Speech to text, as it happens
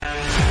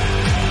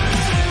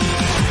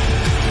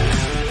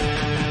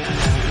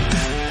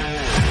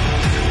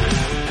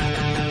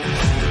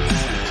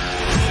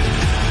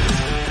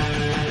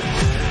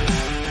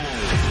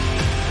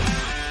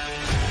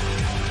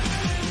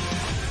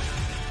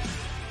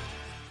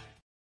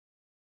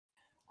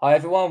Hi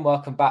everyone,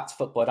 welcome back to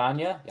Football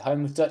Dania, your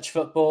home of Dutch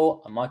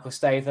football. I'm Michael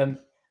Statham.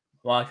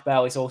 Mike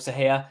Bell is also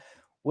here.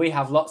 We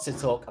have lots to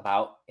talk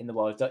about in the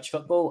world of Dutch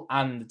football,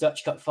 and the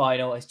Dutch Cup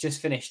final has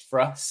just finished for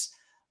us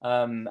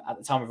at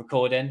the time of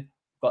recording.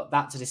 Got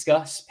that to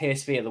discuss.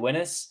 PSV are the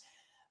winners.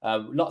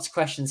 Lots of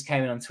questions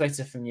came in on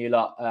Twitter from you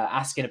lot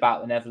asking about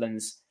the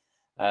Netherlands.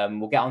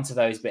 We'll get onto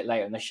those a bit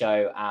later in the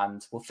show,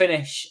 and we'll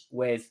finish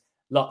with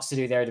lots to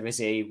do there at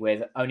Eredivisie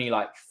with only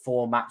like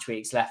 4 match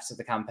weeks left of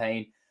the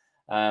campaign.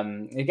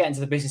 You're getting to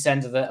the business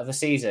end of the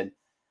season.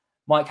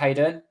 Mike, how you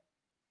doing?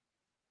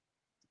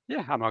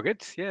 Yeah, I'm all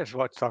good. Yeah, there's a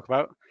lot to talk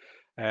about.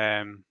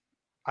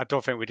 I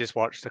don't think we just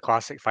watched the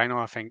classic final.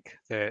 I think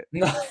that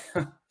No.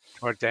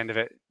 towards the end of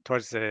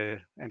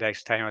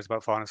extra time, I was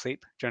about falling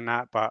asleep during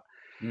that. But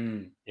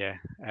Mm. yeah,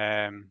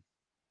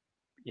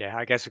 yeah,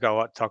 I guess we've got a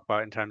lot to talk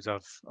about in terms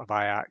of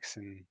Ajax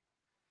and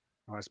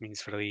what this means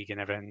for the league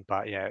and everything.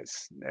 But yeah,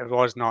 it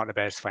was not the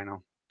best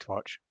final to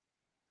watch.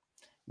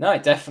 No,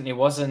 it definitely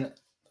wasn't.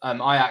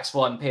 Ajax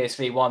won,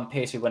 PSV won,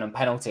 PSV won on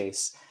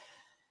penalties.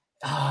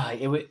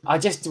 I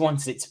just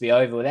wanted it to be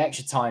over. The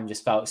extra time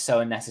just felt so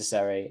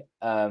unnecessary.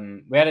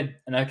 We had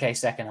an okay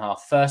second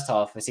half. First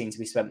half, it seemed to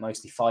be spent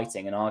mostly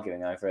fighting and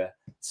arguing over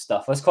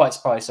stuff. I was quite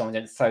surprised someone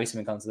didn't throw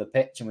something onto the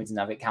pitch and we didn't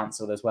have it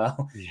cancelled as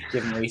well,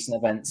 given Yeah, recent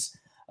events.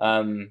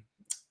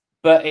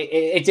 But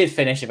it did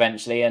finish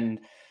eventually,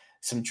 and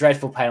some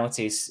dreadful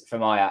penalties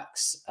from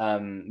Ajax.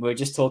 We were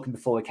just talking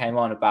before we came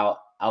on about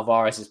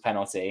Alvarez's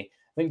penalty.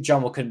 I think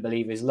John couldn't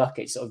believe his luck.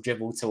 It sort of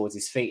dribbled towards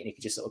his feet and he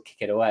could just sort of kick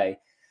it away.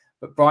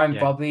 But Brian yeah,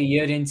 Bobby,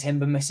 Jurgen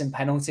Timber missing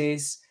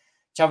penalties.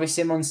 Xavi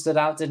Simons stood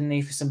out, didn't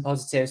he, for some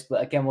positives,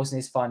 but again, wasn't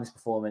his finest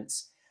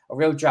performance. A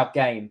real drab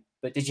game.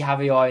 But did you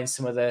have your eye on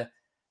some of the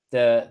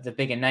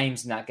bigger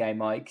names in that game,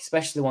 Mike?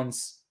 Especially the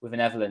ones with the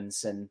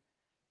Netherlands. And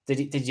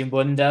did you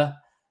wonder,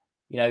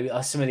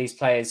 are some of these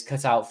players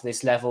cut out for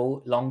this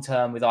level long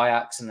term with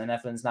Ajax and the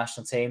Netherlands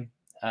national team?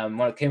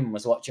 One of Kim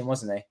was watching,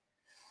 wasn't he?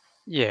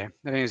 yeah.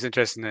 I think it's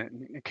interesting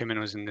that Koeman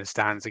was in the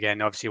stands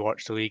again. Obviously,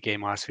 watched the league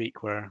game last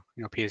week where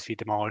PSV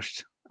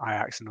demolished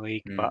Ajax in the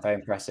league, but Very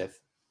impressive.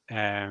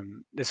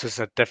 this was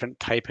a different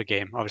type of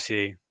game.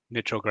 Obviously,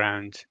 neutral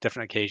ground,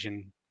 different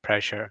occasion,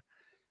 pressure.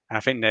 And I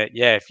think that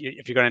yeah, if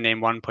you're going to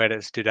name one player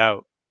that stood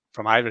out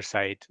from either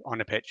side on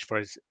the pitch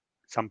for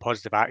some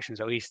positive actions,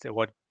 at least it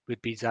would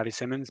be Xavi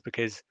Simons,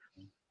 because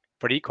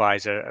for the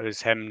equaliser, it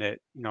was him that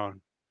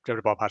dribbled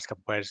the ball past a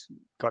couple of players,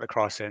 got the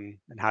cross in,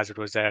 and Hazard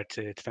was there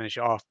to finish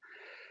it off.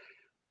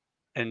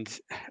 And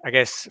I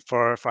guess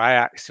for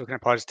Ajax, looking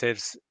at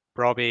positives,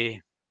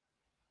 Robbie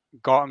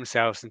got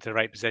himself into the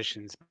right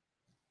positions,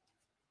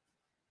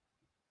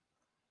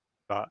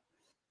 but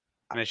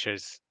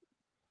finishers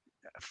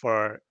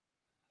for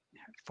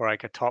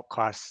like a top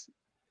class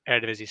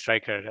Eredivisie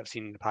striker that I've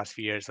seen in the past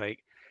few years. Like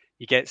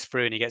he gets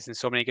through and he gets in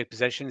so many good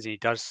positions and he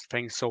does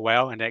things so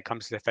well, and then it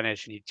comes to the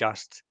finish and he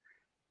just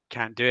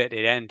can't do it at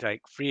the end.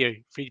 Like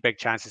three big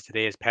chances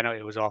today. His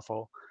penalty was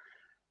awful.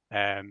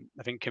 I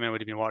think Kimmel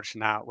would have been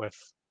watching that with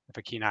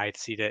a keen eye to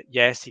see that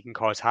yes, he can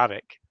cause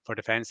havoc for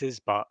defenses,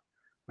 but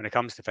when it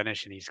comes to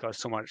finishing, he's got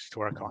so much to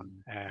work on.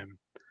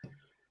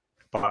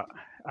 But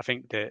I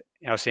think that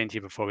I was saying to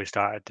you before we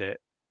started that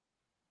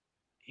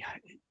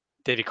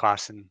Davy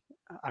Klaassen,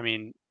 I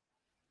mean,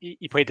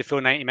 he played the full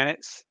 90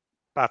 minutes,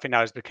 but I think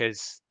that was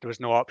because there was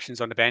no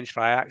options on the bench for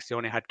Ajax. They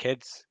only had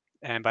kids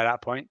by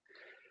that point,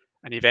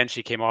 and he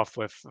eventually came off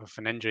with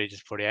an injury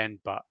just before the end.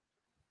 But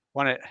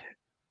one,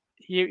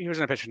 he was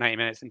on the pitch for 90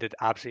 minutes and did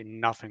absolutely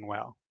nothing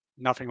well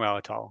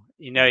at all.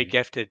 He nearly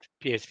gifted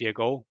PSV a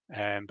goal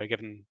by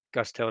giving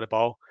Gus Till the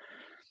ball,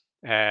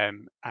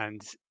 and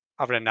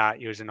other than that,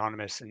 he was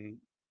anonymous. And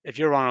if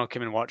you're Ronald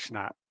Koeman watching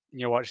that,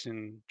 and you're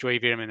watching Joey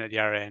Veerman at the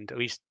other end, at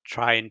least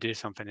try and do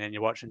something. And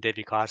you're watching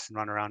Davy Klaassen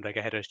run around like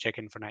a headless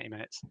chicken for 90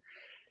 minutes.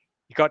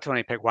 You got to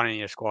only pick one in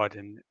your squad,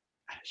 and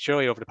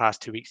surely over the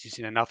past 2 weeks, you've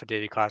seen enough of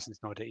Davy Klaassen to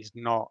know that he's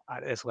not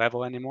at this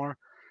level anymore,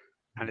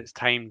 and it's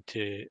time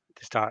to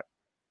start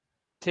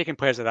taking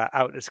players like that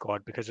out of the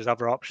squad because there's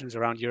other options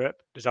around Europe.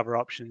 There's other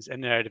options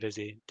in the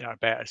Eredivisie that are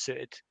better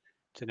suited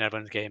to the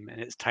Netherlands game,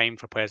 and it's time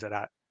for players like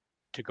that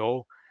to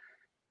go.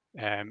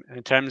 And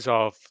in terms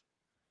of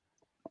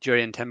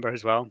Julian Timber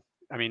as well,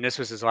 I mean, this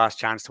was his last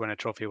chance to win a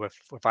trophy with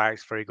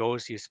Ajax before he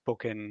goes. He's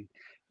spoken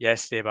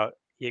yesterday about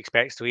he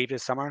expects to leave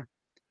this summer,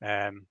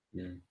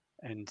 Mm.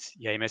 and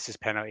yeah, he missed his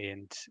penalty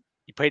and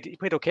he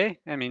played okay.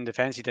 I mean,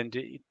 defense he didn't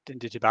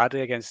do too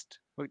badly against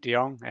Luke De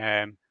Jong,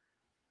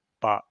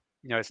 but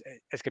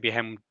it's gonna be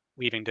him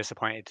leaving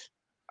disappointed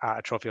at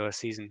a trophy this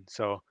season.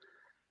 So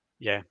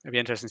yeah, it'd be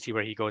interesting to see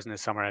where he goes in the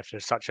summer if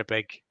there's such a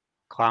big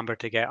clamber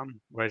to get him,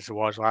 whereas there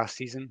was last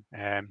season,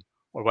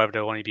 or whether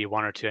there'll only be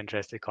one or two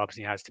interested clubs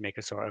and he has to make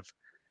a sort of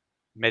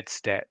mid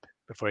step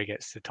before he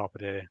gets to the top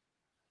of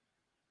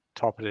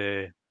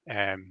the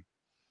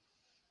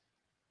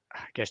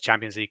I guess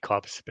Champions League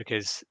clubs,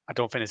 because I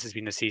don't think this has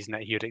been the season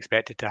that he would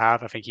expect it to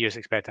have. I think he was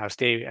expecting to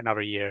stay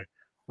another year,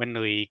 win the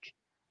league,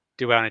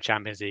 do well in the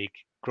Champions League,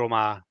 grow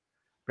my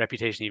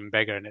reputation even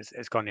bigger, and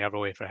it's gone the other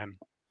way for him.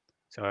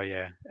 So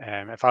yeah,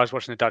 if I was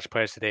watching the Dutch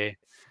players today,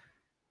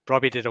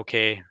 Robbie did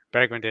okay,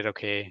 Bergman did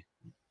okay,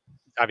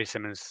 Xavi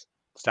Simons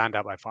stand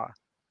out by far.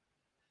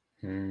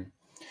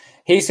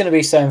 He's going to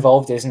be so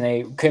involved, isn't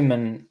he?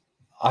 Koeman,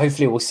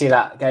 hopefully we'll see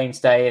that game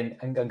today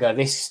and go,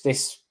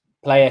 this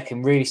player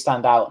can really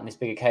stand out on these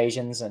big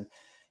occasions and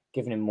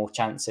giving him more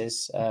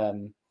chances.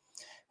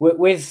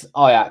 With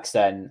Ajax,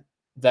 then,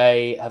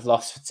 they have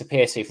lost to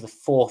PSV for the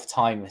fourth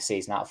time this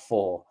season out of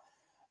four.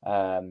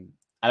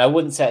 And I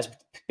wouldn't say it's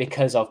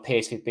because of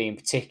PSV being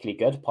particularly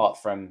good,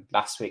 apart from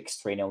last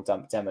week's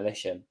 3-0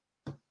 demolition.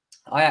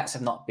 Ajax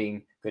have not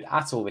been good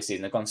at all this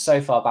season. They've gone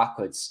so far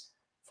backwards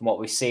from what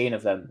we've seen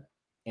of them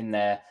in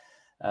their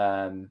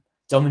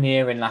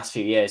domineering last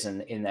few years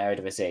and in their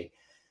Eredivisie.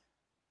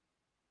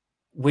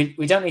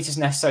 We don't need to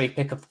necessarily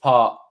pick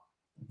apart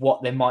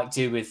what they might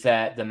do with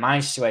the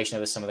managed situation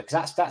over some of the,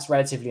 because that's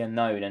relatively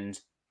unknown, and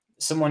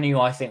someone who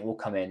I think will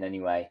come in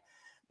anyway.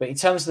 But in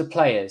terms of the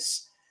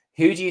players,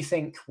 who do you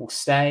think will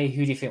stay?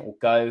 Who do you think will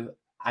go?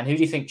 And who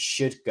do you think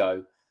should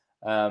go?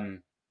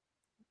 Going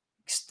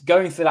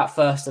through that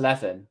first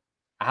 11,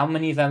 how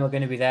many of them are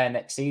going to be there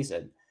next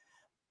season?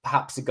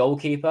 Perhaps the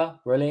goalkeeper,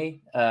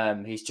 really,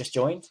 he's just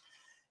joined.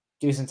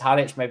 Dusan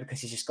Tadic, maybe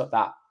because he's just got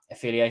that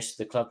affiliation to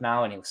the club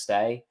now and he'll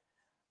stay.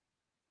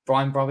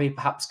 Brian Brobby,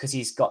 perhaps because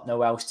he's got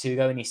nowhere else to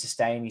go, he needs to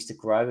stay, he needs to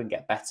grow and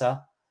get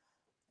better.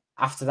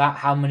 After that,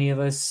 how many of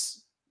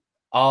us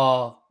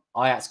are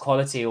Ajax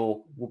quality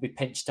or will be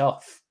pinched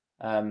off?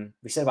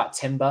 We said about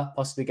Timber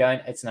possibly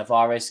going. Edson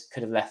Alvarez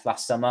could have left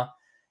last summer.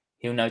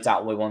 He'll no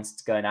doubt we wanted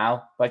to go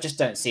now, but I just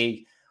don't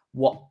see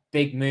what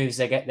big moves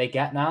they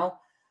get now.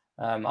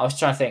 I was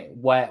trying to think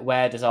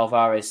where does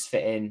Alvarez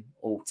fit in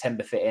or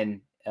Timber fit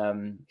in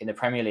the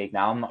Premier League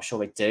now. I'm not sure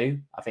they do.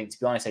 I think, to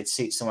be honest, they'd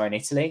suit somewhere in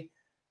Italy.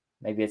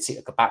 Maybe they'd suit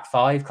like a back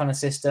five kind of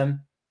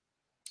system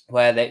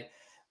where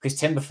because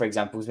Timber, for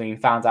example, has been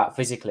found out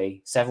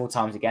physically several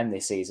times again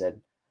this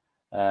season.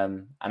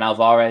 And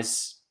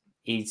Alvarez,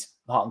 he's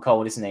hot and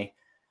cold, isn't he?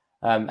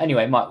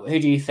 Anyway, Mike, who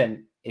do you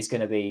think is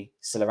going to be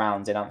still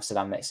around in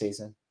Amsterdam next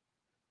season?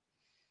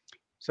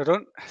 So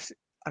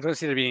I don't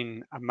see there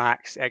being a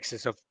max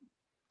excess of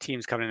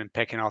teams coming in and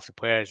picking off the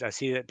players. I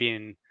see it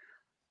being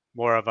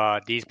more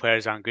of these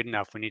players aren't good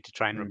enough, we need to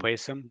try and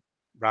replace them,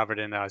 rather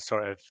than a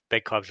sort of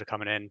big clubs are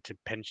coming in to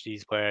pinch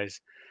these players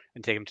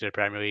and take them to the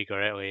Premier League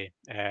or Italy.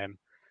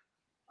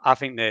 I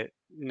think that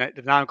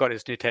they've now got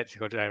this new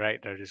technical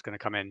director who's going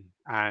to come in,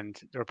 and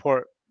the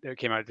report that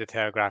came out of the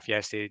Telegraph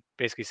yesterday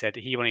basically said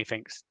that he only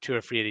thinks 2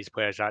 or 3 of these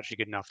players are actually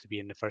good enough to be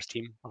in the first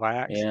team of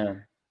Ajax. Yeah.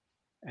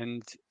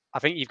 And I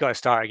think you've got to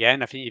start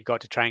again. I think you've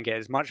got to try and get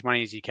as much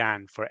money as you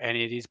can for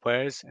any of these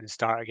players and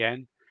start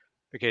again,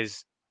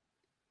 because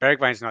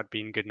Bergwijn's not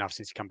been good enough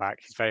since he come back.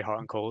 He's very hot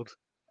and cold.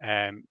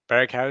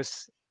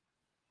 Berghuis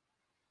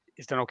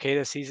has done okay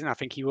this season. I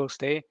think he will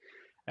stay.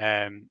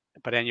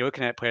 But then you're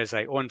looking at players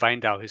like Owen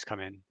Wijndal, who's come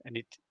in,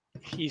 and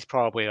he's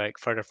probably like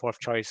third or fourth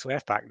choice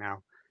left back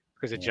now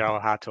because of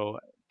Gerald Hato.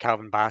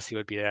 Calvin Bassey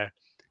would be there.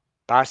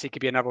 Bassey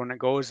could be another one that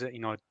goes. You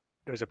know,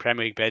 there's a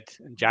Premier League bid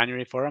in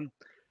January for him.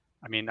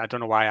 I mean, I don't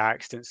know why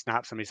Ajax didn't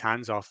snap somebody's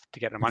hands off to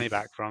get their money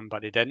back from,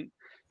 but they didn't.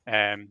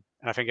 And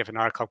I think if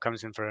another club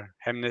comes in for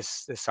him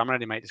this summer,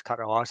 they might just cut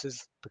their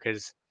losses,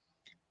 because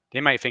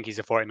they might think he's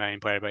a 40 million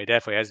player, but he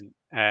definitely isn't.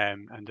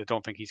 And I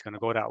don't think he's going to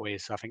go that way.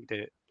 So I think that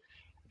if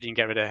you can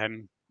get rid of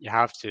him, you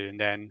have to. And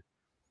then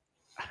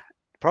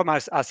the problem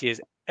I see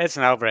is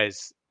Edson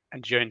Alvarez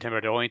and Jurgen Timber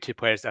are the only 2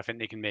 players that I think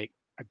they can make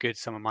a good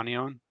sum of money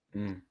on.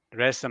 The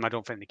rest of them, I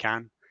don't think they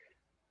can.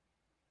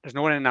 There's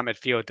no one in that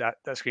midfield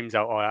that screams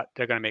out, oh,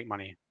 they're going to make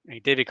money.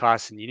 Like David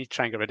Klaassen, you need to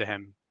try and get rid of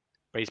him,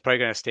 but he's probably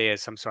going to stay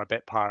as some sort of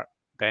bit part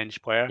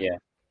bench player. Yeah.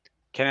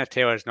 Kenneth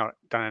Taylor's not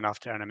done enough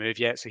to earn a move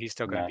yet, so he's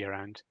still going to be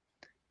around.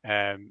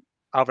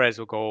 Alvarez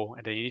will go,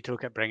 and then you need to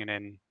look at bringing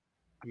in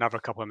another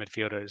couple of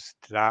midfielders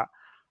to that.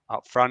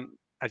 Up front,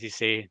 as you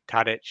say,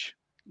 Tadic,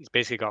 he's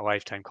basically got a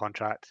lifetime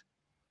contract.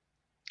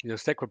 You'll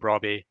stick with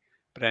Robbie,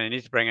 but then you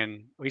need to bring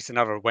in at least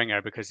another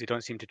winger, because they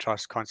don't seem to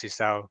trust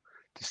Conceição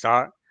to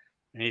start.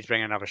 You need to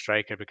bring in another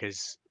striker,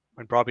 because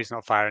when Robbie's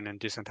not firing and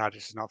Dusan Tadic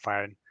is not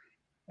firing,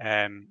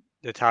 the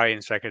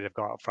Italian striker they've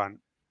got up front,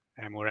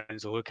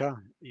 Lorenzo Luca,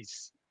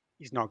 he's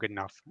not good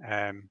enough.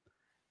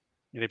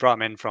 They brought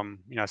him in from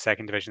a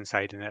second division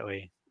side in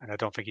Italy, and I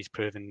don't think he's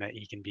proven that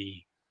he can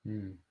be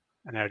an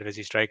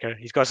Eredivisie striker.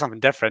 He's got something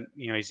different.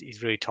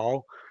 He's really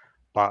tall,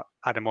 but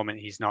at the moment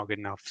he's not good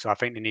enough. So I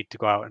think they need to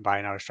go out and buy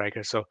another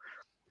striker. So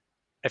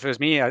if it was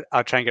me,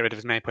 I'd try and get rid of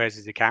as many players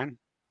as they can,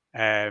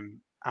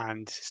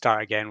 and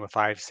start again with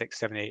 5, 6,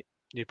 7, 8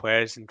 new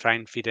players, and try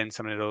and feed in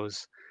some of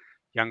those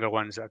younger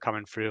ones that are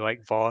coming through,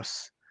 like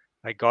Voss,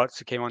 like Götze,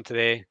 who came on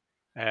today,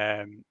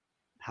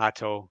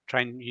 Hato.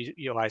 Try and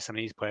utilize some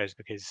of these players,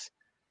 because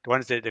the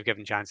ones that they've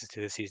given chances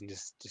to this season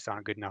just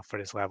aren't good enough for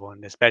this level,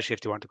 and especially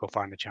if they want to go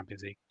far in the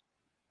Champions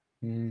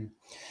League.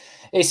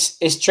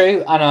 It's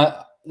true, and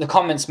the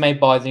comments made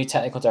by the new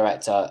technical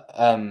director.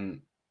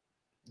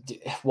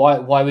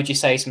 Why would you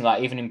say something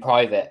like, even in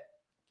private,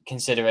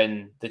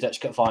 considering the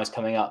Dutch Cup final is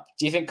coming up?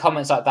 Do you think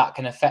comments like that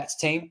can affect a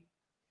team?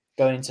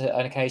 going into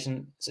an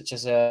occasion such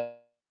as the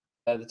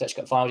Dutch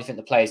Cup final? Do you think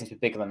the players need to be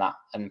bigger than that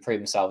and prove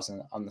themselves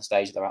on the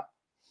stage they're at?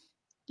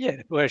 Yeah,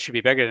 the players should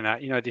be bigger than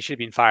that. You know, they should have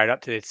been fired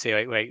up to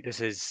say like, this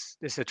is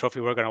a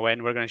trophy we're going to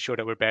win. We're going to show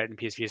that we're better than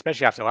PSV,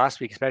 especially after last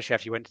week. Especially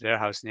after you went to their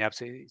house and they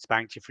absolutely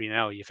spanked you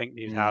 3-0. You think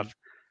they'd have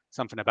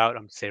something about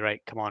them to say,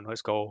 right, come on,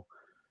 let's go.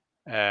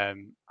 I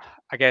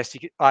guess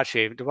you could,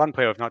 actually, the one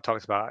player I've not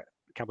talked about,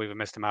 I can't believe I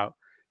missed him out.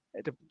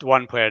 The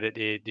one player that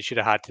they should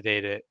have had today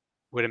that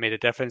would have made a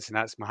difference, and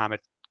that's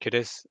Mohamed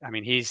Kudus. I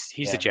mean, he's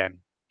the gem.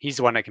 He's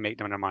the one that can make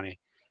them their money.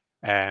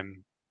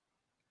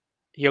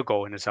 He'll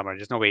go in the summer.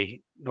 There's no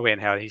way in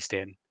hell he's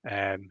staying.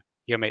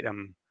 He'll make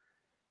them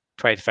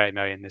 20 to 30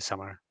 million this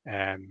summer.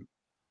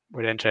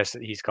 With the interest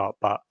that he's got,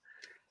 but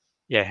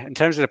yeah, in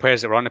terms of the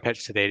players that were on the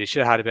pitch today, they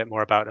should have had a bit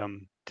more about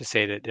them to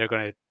say that they're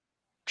going to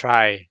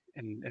try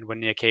and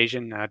win the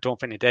occasion. And I don't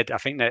think they did. I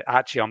think that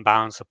actually on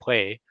balance of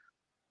play,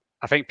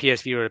 I think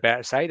PSV were the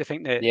better side. I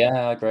think that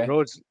I agree.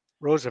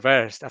 roles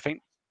reversed. I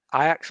think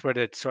Ajax were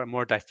the sort of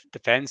more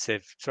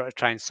defensive, sort of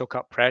try and soak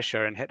up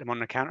pressure and hit them on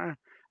the counter.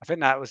 I think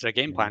that was their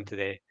game plan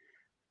today.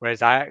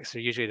 Whereas Ajax are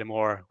usually the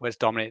more, let's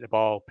dominate the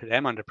ball, put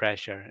them under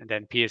pressure, and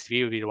then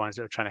PSV would be the ones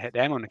that are trying to hit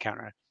them on the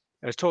counter.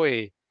 It was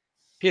totally,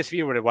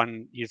 PSV were the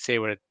one you'd say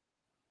were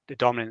the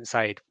dominant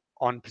side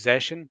on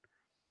possession.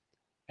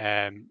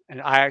 And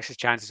Ajax's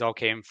chances all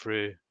came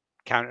through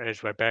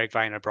counters where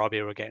Bergwijn or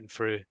Brobbey were getting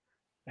through.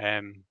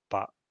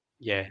 But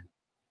yeah,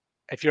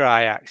 if you're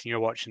Ajax and you're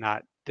watching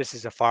that, this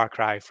is a far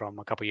cry from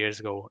a couple of years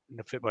ago in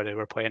the football they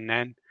were playing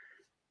then.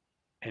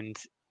 And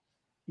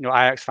you know,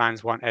 Ajax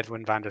fans want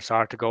Edwin van der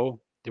Sar to go.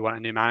 They want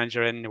a new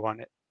manager in. They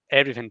want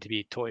everything to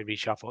be totally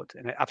reshuffled.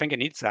 And I think it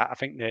needs that. I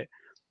think that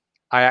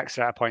Ajax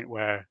are at a point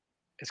where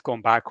it's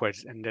going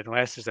backwards. And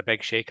unless there's a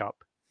big shake-up,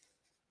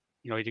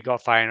 you know, you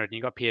got Feyenoord and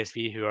you got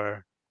PSV who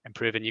are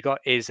improving. You got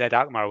AZ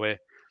Alkmaar. We'll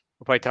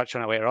probably touch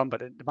on it later on,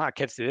 but the amount of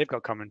kids that they've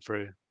got coming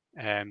through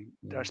that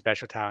are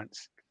special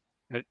talents.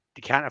 They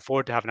can't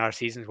afford to have another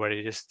seasons where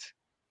they just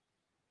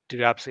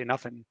do absolutely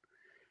nothing.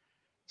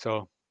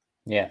 So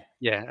yeah,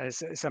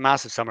 it's a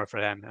massive summer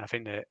for them. I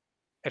think that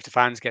if the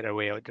fans get their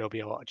way, there'll be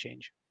a lot of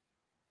change.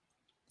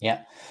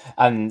 Yeah,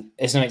 and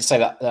it's nothing to say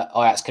that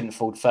Ajax couldn't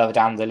fall further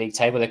down the league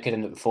table. They could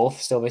end up fourth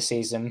still this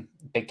season.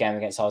 Big game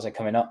against AZ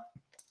coming up.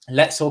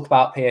 Let's talk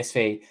about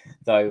PSV,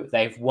 though.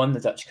 They've won the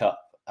Dutch Cup.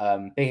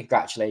 Big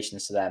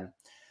congratulations to them.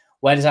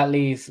 Where does that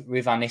leave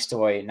Ruud van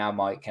Nistelrooy now,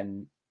 Mike,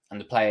 and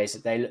the players?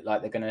 They look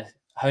like they're going to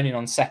hone in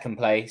on second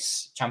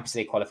place, Champions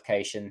League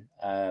qualification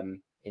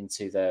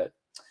into the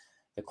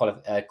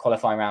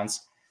qualifying rounds.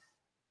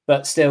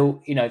 But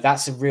still, you know,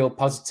 that's a real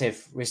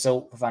positive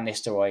result for Van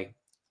Nistelrooy.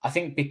 I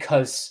think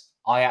because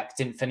Ajax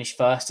didn't finish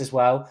first as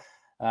well,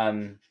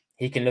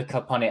 he can look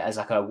upon it as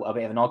like a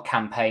bit of an odd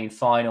campaign.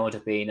 Feyenoord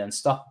have been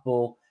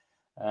unstoppable.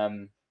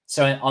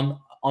 So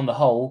on the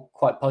whole,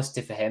 quite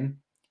positive for him.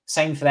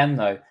 Same for them,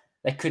 though.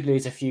 They could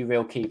lose a few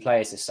real key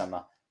players this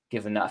summer,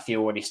 given that a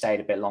few already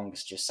stayed a bit longer,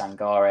 such as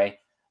Sangare,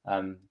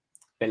 a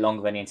bit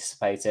longer than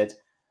anticipated.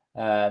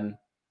 And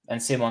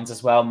Simons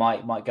as well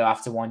might go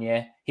after 1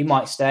 year. He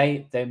might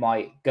stay. They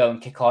might go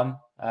and kick on.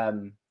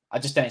 I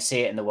just don't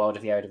see it in the world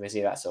of the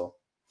Eredivisie, that's all.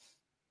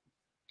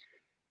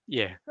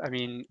 Yeah, I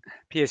mean,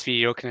 PSV,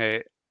 you're looking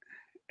at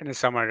in the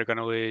summer, they're going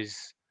to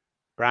lose.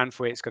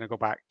 Brandthwaite's going to go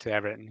back to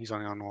Everton. He's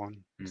only on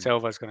loan.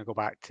 Silva's going to go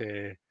back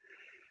to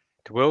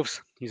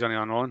Wolves. He's only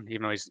on loan,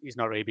 even though he's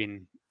not really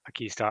been a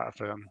key starter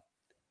for them.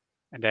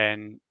 And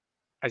then,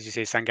 as you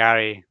say,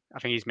 Sangare, I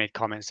think he's made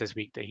comments this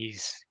week that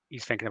he's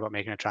thinking about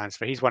making a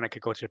transfer. He's one that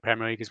could go to the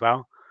Premier League as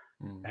well.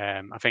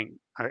 I think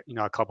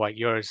a club like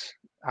yours,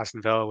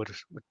 Aston Villa, would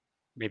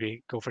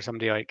maybe go for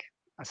somebody like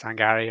a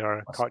Sangare or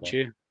a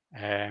Kochu.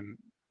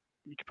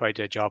 You could probably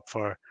do a job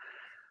for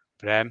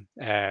them.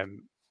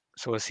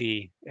 So we'll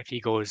see if he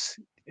goes.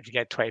 If you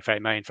get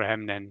 25 million for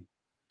him, then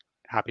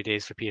happy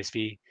days for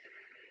PSV.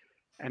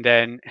 And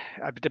then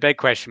the big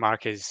question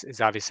mark is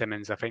Xavi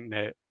Simons. I think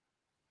that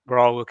we're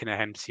all looking at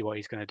him to see what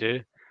he's going to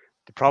do.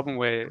 The problem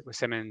with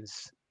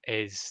Simons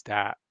is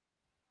that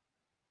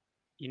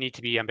you need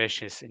to be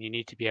ambitious and you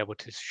need to be able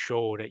to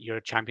show that you're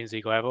Champions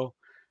League level.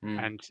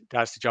 And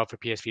that's the job for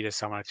PSV this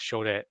summer, to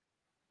show that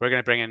we're going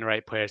to bring in the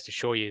right players to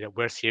show you that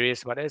we're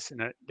serious about this. And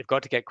they've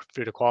got to get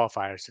through the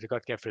qualifiers. So they've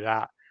got to get through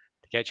that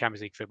to get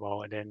Champions League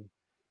football and then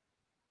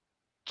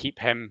keep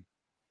him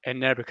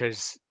in there.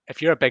 Because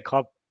if you're a big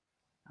club,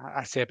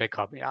 I say a big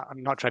club,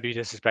 I'm not trying to be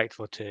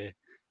disrespectful to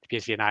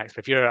PSV and Ajax,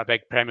 but if you're a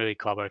big Premier League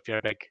club or if you're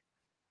a big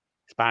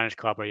Spanish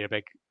club or you're a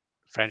big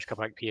French club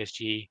like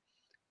PSG,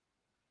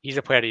 he's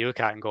a player that you look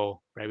at and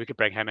go, right, we could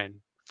bring him in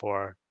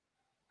for,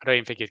 I don't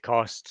even think he'd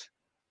cost,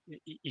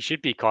 he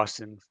should be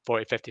costing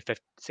 40, 50,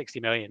 60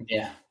 million.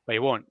 Yeah. But he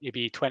won't. He'd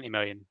be 20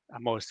 million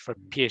at most. For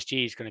PSG,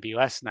 he's going to be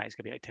less than that. He's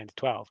going to be like 10 to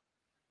 12.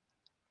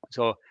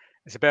 So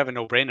it's a bit of a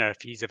no-brainer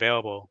if he's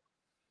available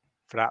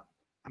for that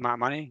amount of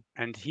money.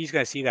 And he's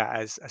going to see that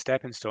as a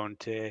stepping stone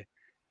to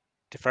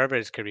further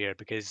his career,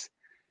 because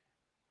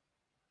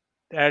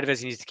the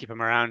Eredivisie needs to keep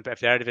him around. But if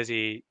the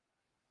Eredivisie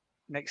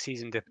next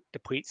season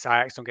depletes,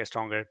 Ajax don't get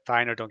stronger,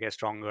 Feyenoord don't get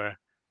stronger,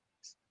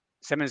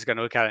 Simmons is going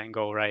to look at it and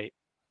go, right,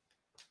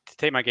 to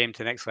take my game to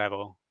the next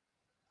level,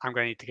 I'm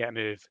going to need to get a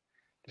move.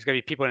 There's going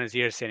to be people in his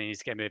ear saying he needs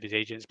to get a move. His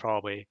agents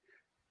probably.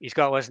 He's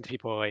got to listen to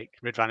people like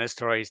Ruud van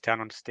Nistelrooy is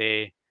telling him to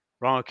stay.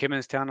 Ronald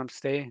Koeman's telling him to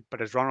stay.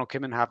 But does Ronald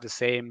Koeman have the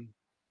same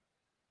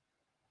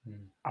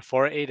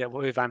authority that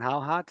Louis van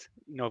Gaal had?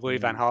 Louis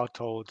van Gaal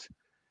told,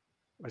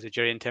 was it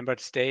Jurien Timber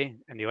to stay,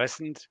 and he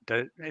listened.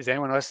 Is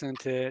anyone listening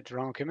to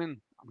Ronald Koeman?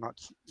 I'm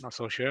not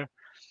so sure.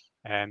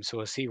 So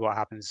we'll see what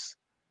happens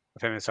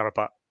with him in the summer.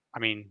 But I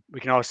mean, we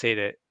can all say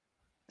that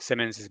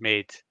Simmons has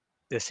made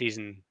this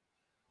season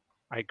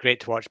great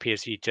to watch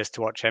PSV just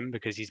to watch him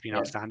because he's been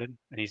outstanding,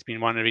 and he's been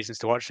one of the reasons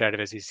to watch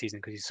Eredivisie this season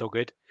because he's so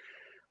good.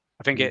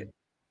 I think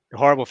the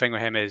horrible thing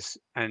with him is,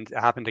 and it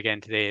happened again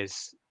today,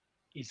 is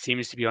he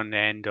seems to be on the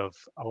end of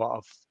a lot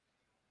of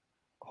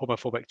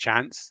homophobic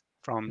chants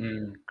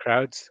from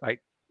crowds.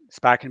 Like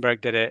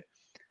Spakenburg did it.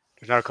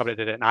 There's another couple that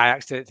did it, and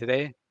Ajax did it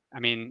today. I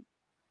mean,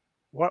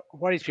 what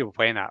are these people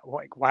playing at?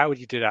 Why would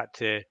you do that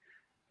to?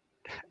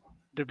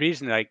 The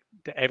reason that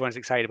everyone's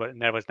excited about the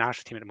Netherlands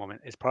national team at the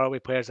moment is probably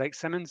players like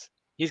Simmons.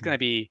 He's going to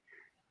be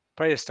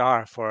probably a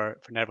star for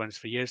Netherlands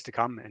for years to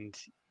come, and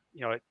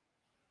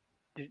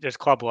there's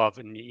club love,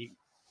 and you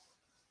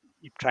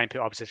try and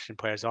put opposition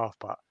players off,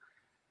 but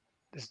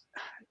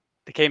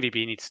the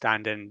KNVB needs to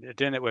stand in. They're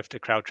doing it with the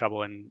crowd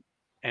trouble and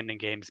ending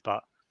games,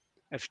 but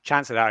if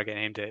chance of that are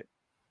getting aimed at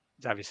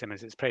Xavier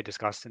Simmons, it's pretty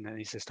disgusting and it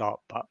needs to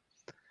stop. But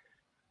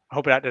I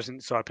hope that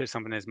doesn't sort of put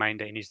something in his mind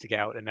that he needs to get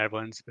out of the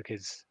Netherlands,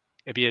 because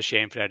it'd be a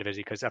shame for the Eredivisie,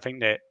 because I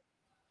think that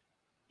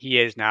he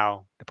is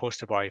now the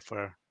poster boy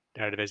for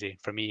the Eredivisie,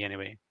 for me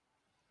anyway,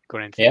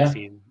 going into next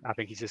season. I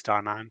think he's a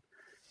star man.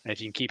 And if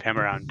you can keep him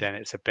around, then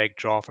it's a big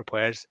draw for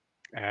players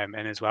in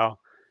as well.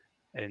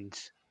 And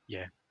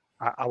yeah,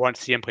 I want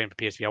to see him playing for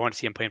PSV. I want to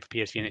see him playing for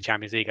PSV in the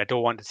Champions League. I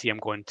don't want to see him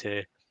going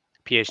to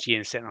PSG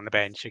and sitting on the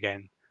bench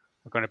again.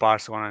 We're going to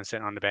Barcelona and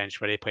sitting on the bench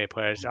where they play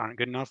players that aren't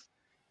good enough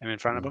in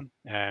front of them.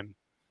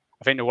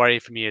 I think the worry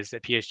for me is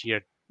that PSG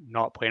are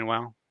not playing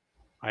well.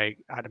 At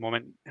the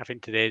moment, I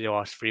think today they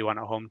lost 3-1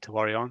 at home to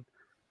Lorient.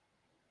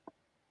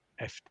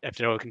 If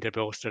they're looking to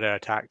bolster their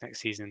attack next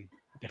season,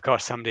 they've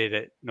got somebody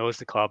that knows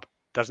the club,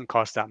 doesn't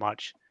cost that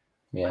much,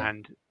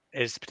 and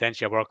is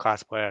potentially a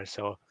world-class player.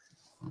 So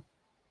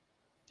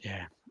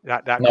yeah,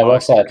 that no,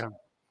 well said.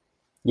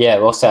 Yeah,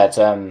 well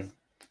said.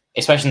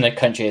 Especially in a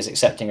country as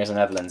accepting as the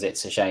Netherlands,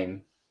 it's a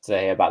shame to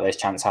hear about those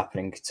chants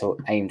happening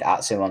aimed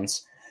at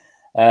Simmons.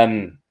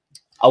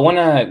 I want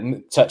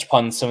to touch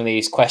upon some of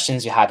these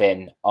questions you had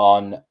in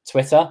on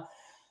Twitter.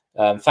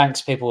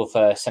 Thanks, people,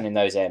 for sending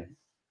those in.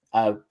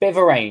 A bit of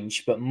a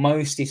range, but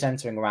mostly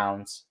centering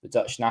around the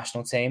Dutch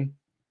national team.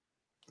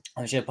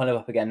 I'm just going to pull it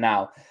up again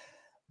now.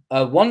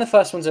 One of the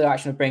first ones I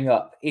actually bring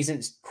up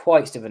isn't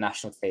quite to the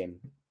national team,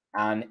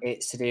 and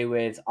it's to do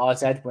with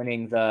RZ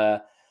winning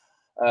the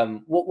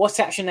what's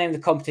the actual name of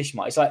the competition,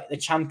 Mike? It's like the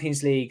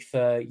Champions League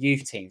for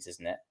youth teams,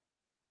 isn't it?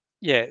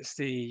 Yeah, it's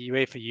the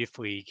UEFA Youth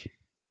League.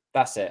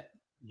 That's it.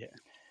 Yeah.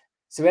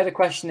 So we had a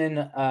question in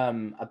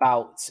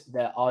about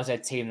the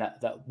RZ team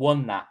that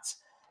won that.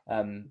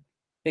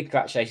 Big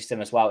congratulations to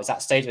them as well. It's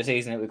that stage of the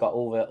season that we've got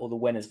all the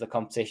winners of the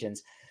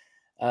competitions.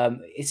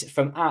 It's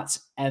from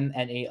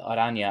 @MNE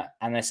Aranya,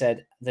 and they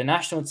said the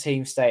national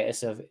team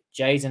status of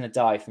Jaden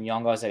Adai from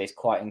Young RZ is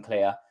quite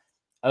unclear.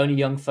 Only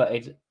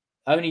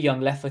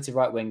young left-footed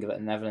right winger that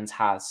the Netherlands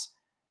has.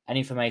 Any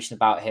information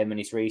about him and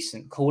his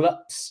recent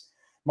call-ups?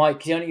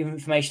 Mike, do you know any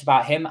information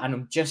about him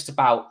and just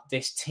about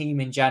this team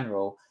in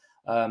general?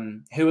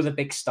 Who are the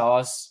big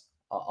stars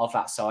of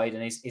that side,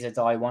 and is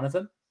Adai one of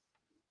them?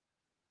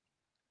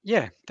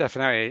 Yeah,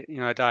 definitely.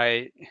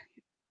 Adai,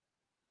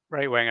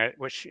 right winger,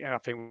 which I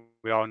think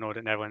we all know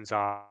that Netherlands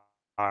are,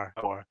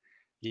 or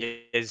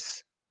he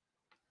is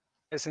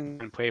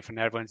and play for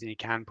Netherlands and he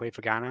can play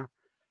for Ghana.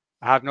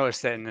 I have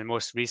noticed that in the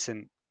most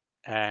recent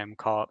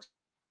call-ups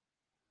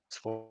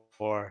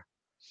for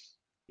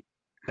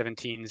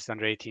 17s,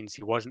 under 18s,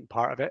 he wasn't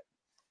part of it.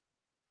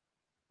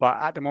 But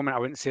at the moment, I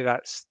wouldn't say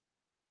that's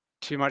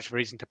too much of a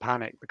reason to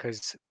panic,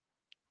 because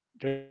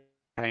there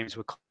are times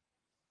with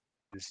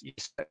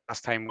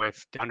last time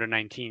with the under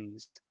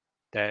 19s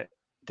that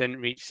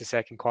didn't reach the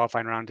second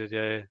qualifying round of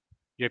the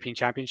European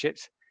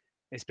Championships.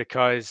 It's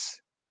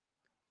because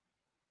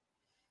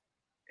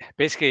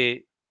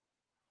basically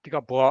they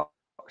got blocked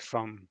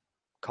from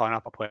calling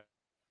up a player,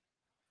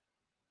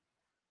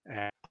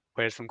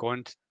 players from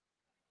going to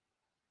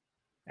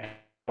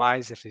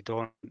wise if they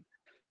don't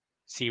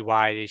see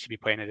why they should be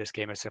playing at this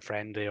game as a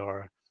friendly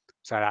or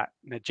so like that.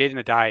 Now,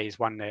 Jaden Adai is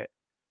one that,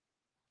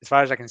 as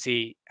far as I can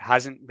see,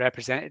 hasn't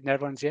represented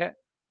Netherlands yet,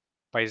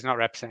 but he's not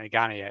represented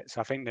Ghana yet.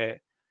 So I think that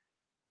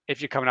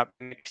if you're coming up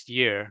next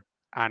year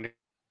and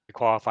the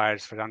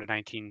qualifiers for the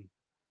under-19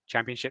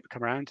 championship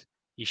come around,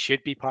 he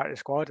should be part of the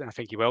squad, and I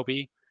think he will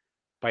be.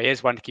 But he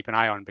is one to keep an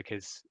eye on,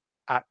 because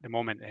at the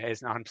moment it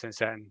isn't 100%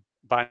 certain.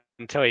 But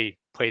until he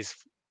plays,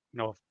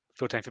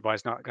 full-time football,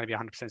 it's not going to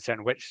be 100%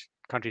 certain which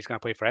country he's going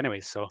to play for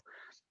anyways. So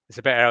it's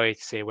a bit early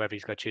to say whether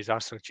he's going to choose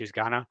us or choose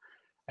Ghana.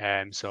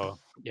 So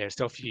yeah, it's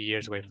still a few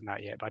years away from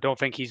that yet. But I don't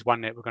think he's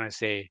one that we're going to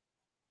say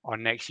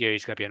on next year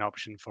he's going to be an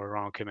option for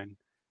Ronald Koeman.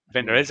 I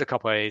think there is a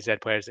couple of AZ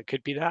players that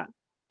could be that,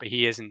 but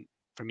he isn't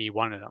for me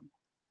one of them.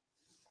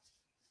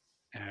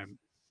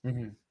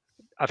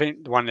 I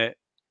think the one that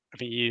I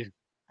think you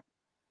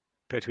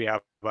put a tweet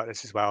out about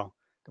this as well.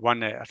 The one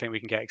that I think we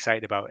can get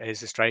excited about is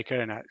the striker,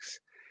 and that's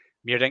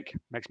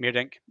Max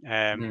Meerdink,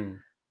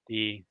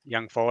 the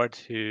young forward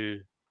who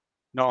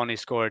not only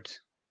scored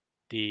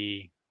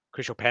the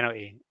crucial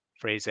penalty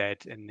for AZ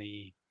in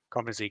the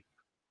Conference League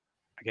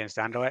against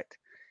Anderlecht,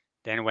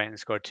 then went and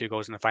scored 2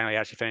 goals in the final. He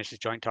actually finished as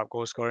joint top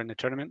goal scorer in the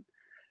tournament.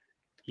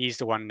 He's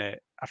the one that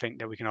I think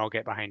that we can all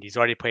get behind. He's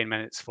already playing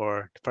minutes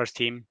for the first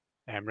team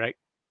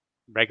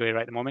regularly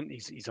right at the moment.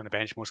 He's on the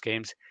bench most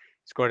games.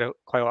 Scored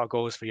quite a lot of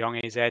goals for young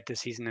AZ this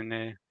season in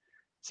the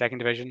second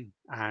division.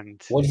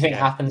 And what do you think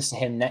happens to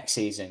him next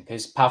season?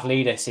 Because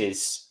Pavlidis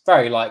is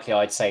very likely,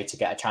 I'd say, to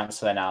get a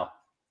transfer now.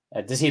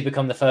 Does he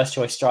become the first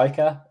choice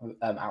striker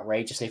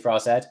outrageously for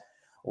RZ?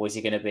 Or is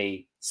he going to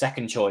be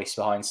second choice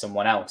behind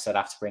someone else they'd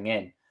have to bring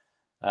in?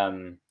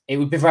 It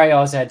would be very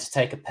RZ to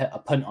take a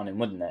punt on him,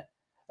 wouldn't it?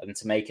 And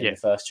to make him the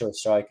first choice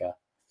striker.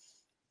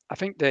 I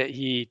think that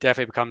he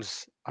definitely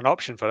becomes an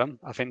option for them.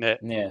 I think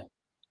that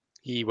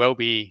he will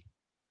be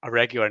a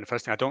regular in the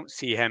first team. I don't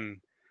see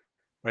him,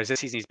 whereas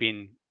this season he's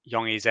been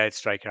young AZ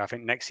striker. I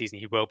think next season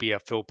he will be a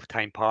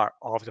full-time part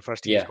of the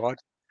first team squad.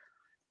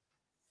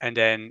 And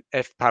then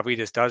if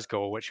Pavlidis does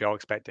go, which we all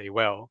expect that he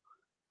will,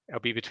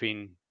 it'll be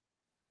between,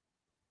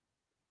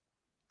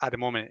 at the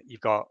moment,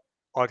 you've got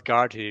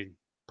Odegaard who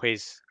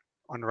plays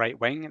on the right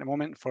wing at the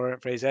moment for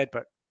AZ,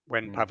 but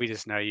when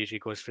Pavlidis now usually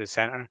goes for the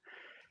centre,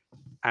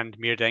 and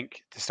Meerdink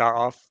to start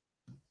off,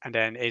 and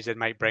then AZ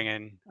might bring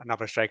in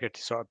another striker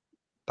to sort of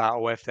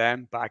battle with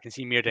them. But I can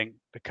see Meerdink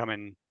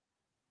becoming,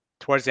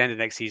 towards the end of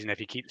next season, if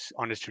he keeps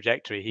on his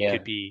trajectory, he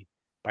could be,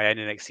 by end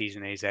of next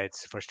season,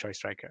 AZ's first choice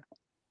striker.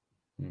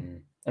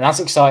 And that's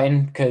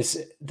exciting because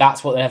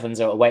that's what the Netherlands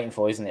are waiting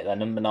for, isn't it? Their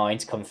number 9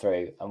 to come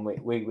through. And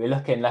we're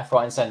looking left,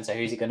 right, and centre.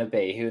 Who's it going to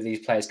be? Who are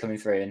these players coming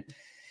through? And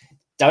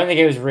don't think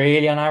he was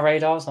really on our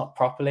radars, not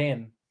properly.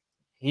 And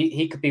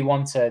he could be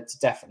one to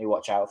definitely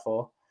watch out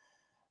for.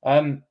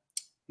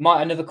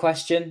 Another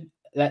question.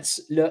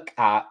 Let's look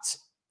at.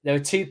 There were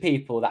 2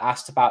 people that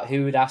asked about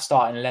who would our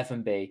starting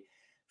 11 be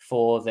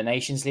for the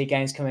Nations League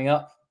games coming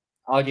up.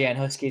 RGN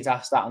Huskies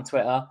asked that on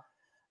Twitter.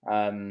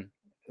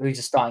 Who's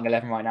the starting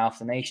 11 right now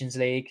for the Nations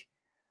League?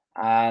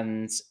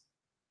 And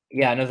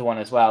another one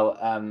as well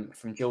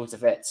from Jules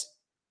DeVitt.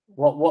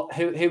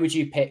 Who would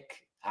you pick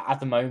at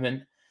the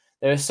moment?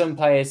 There are some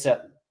players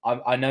that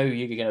I know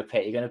you're going to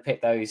pick. You're going to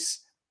pick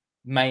those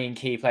main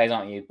key players,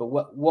 aren't you? But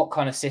what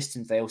kind of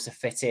systems they also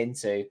fit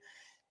into?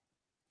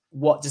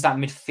 What does that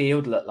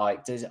midfield look like?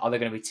 Are there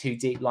going to be 2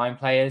 deep line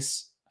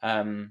players?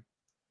 Do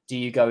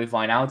you go with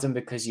Wijnaldum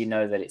because you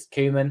know that it's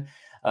Koeman?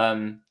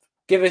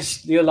 Give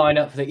us your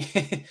lineup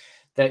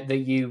that that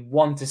you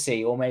want to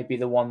see, or maybe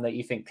the one that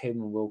you think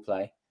Koeman will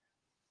play.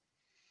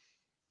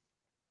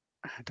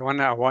 The one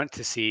that I want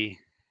to see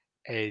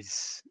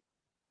is,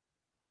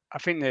 I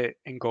think that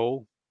in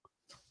goal,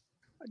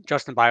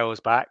 Justin Bijlo is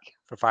back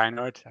for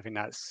Feyenoord. I think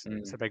that's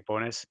a big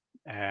bonus.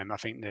 I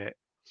think that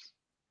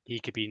he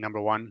could be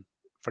number 1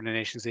 for the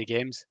Nations League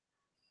games.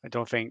 I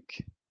don't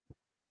think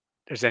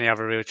there's any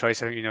other real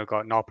choice. I think,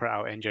 got Noppert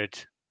out injured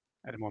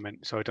at the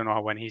moment, so I don't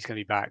know when he's going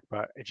to be back.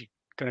 But if you're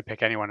going to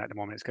pick anyone at the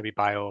moment, it's going to be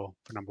Bijlo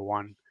for number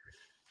 1.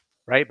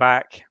 Right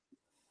back,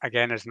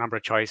 again, there's a number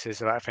of choices.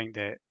 So I think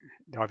that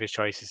the obvious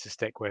choice is to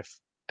stick with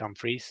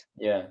Dumfries.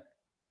 Yeah.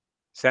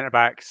 Centre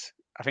backs,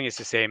 I think it's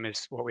the same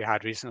as what we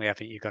had recently. I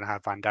think you're going to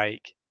have Van Dijk,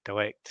 De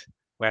Ligt,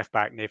 left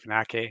back Nathan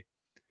Ake.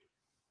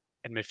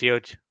 In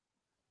midfield,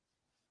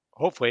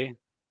 hopefully,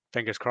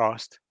 fingers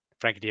crossed,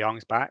 Frankie de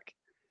Jong's back.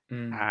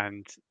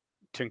 And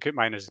Toon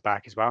Koopmeiners is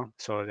back as well.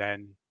 So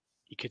then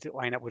you could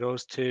line up with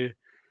those 2.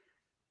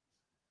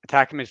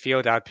 Attacking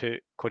midfield, I'd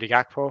put Cody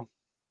Gakpo.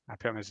 I'd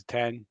put him as a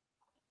 10.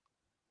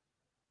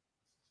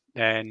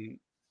 Then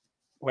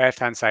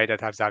left-hand side, I'd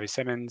have Xavi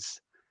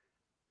Simons.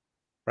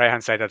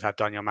 Right-hand side, I'd have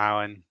Daniel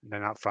Malen. And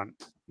then up front,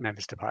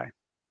 Memphis Depay.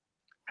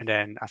 And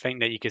then I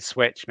think that you could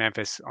switch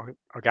Memphis or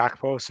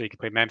Gakpo. So you could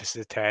play Memphis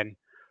as a 10,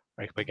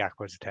 or you could play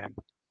Gakpo as a 10.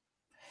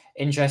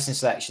 Interesting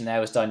selection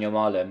there was Daniel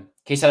Malen.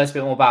 Can you tell us a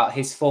bit more about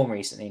his form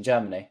recently in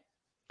Germany?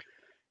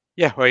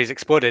 Yeah, well, he's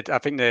exploded. I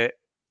think that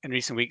in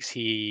recent weeks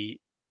he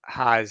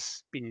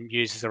has been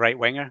used as a right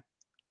winger,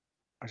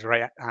 as a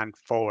right hand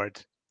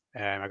forward.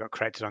 I got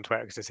corrected on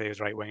Twitter because I say he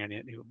was right winger, and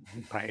he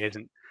apparently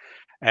isn't.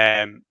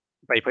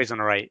 But he plays on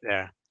the right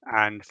there.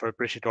 And for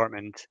Borussia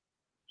Dortmund,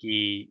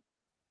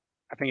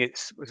 I think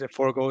was it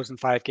 4 goals in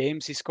 5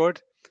 games he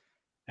scored.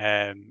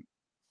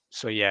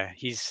 So yeah,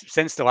 he's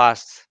since the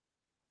last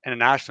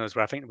internationals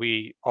where I think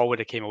we all would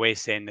have came away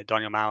saying that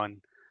Daniel Malen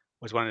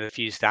was one of the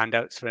few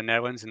standouts for the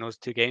Netherlands in those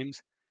 2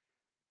 games.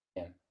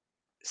 Yeah.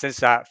 Since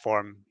that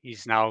form,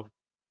 he's now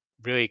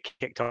really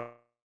kicked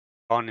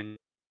on and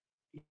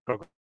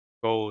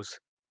goals.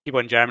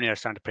 People in Germany are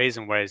starting to praise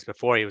him, whereas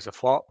before he was a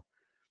flop.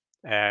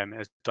 It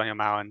was Daniel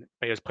Malen,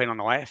 but he was playing on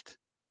the left.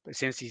 But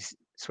since he's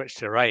switched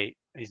to the right.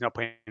 He's not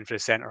playing for the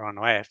centre on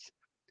the left.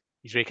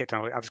 He's really kicked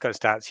on. I've just got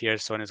stats here.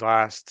 So in his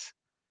last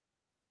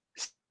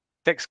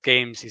 6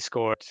 games, he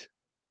scored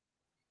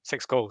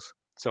 6 goals.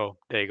 So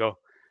there you go.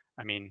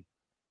 I mean,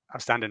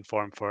 outstanding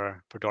form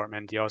for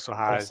Dortmund. He also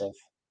has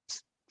Impressive.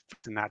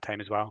 in that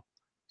time as well.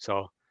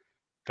 So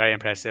very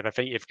impressive. I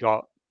think you've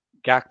got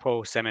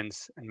Gakpo,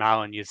 Simmons, and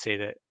Malin. You'd say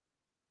that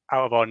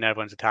out of all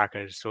Netherlands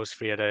attackers, those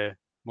three are the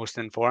most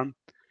in form.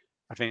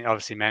 I think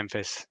obviously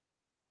Memphis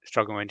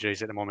struggling with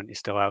injuries at the moment. He's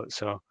still out.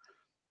 So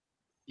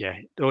yeah,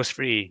 those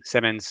three,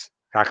 Simmons,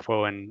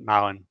 Gakpo, and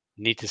Malin,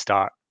 need to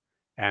start.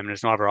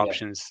 There's no other Yeah.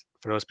 options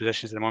for those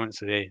positions at the moment,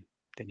 so they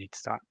need to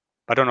start.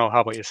 But I don't know.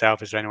 How about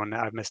yourself? Is there anyone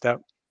that I've missed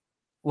out?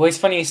 Well, it's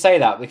funny you say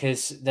that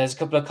because there's a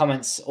couple of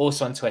comments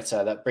also on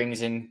Twitter that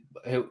brings in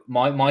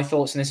my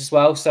thoughts on this as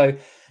well. So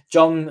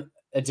John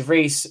De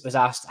Vries was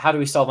asked, how do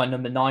we solve our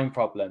number 9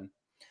 problem?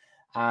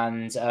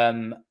 And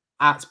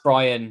at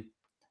Brian,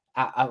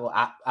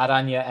 at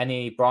Anya,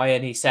 any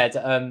Brian, he said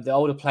the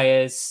older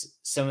players,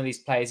 some of these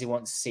players, he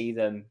wants to see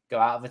them go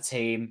out of the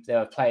team. There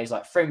are players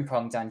like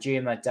Frimpong,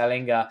 Danjuma,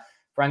 Dellinger,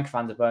 Brank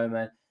van der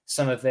Bomen,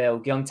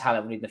 Somerville, young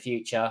talent we need in the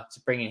future,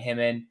 to bringing him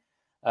in.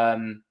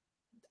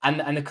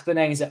 And the couple of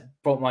names that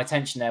brought my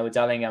attention there were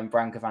Dellinger and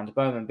Branko van der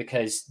Bomen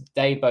because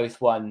they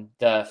both won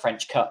the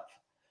French Cup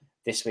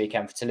this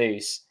weekend for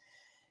Toulouse.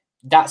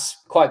 That's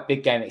quite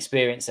big game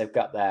experience they've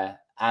got there.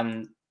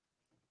 And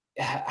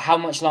how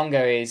much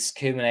longer is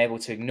Koeman able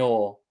to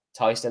ignore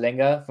Thijs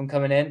Dellinger from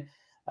coming in?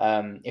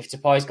 If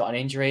Depay's got an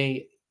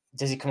injury,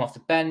 does he come off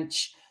the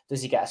bench?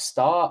 Does he get a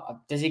start?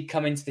 Does he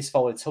come into this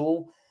fold at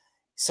all?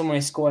 Someone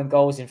is scoring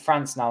goals in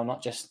France now,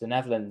 not just the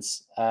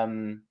Netherlands.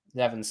 The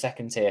Netherlands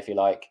second tier, if you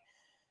like.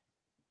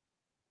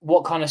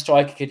 What kind of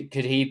striker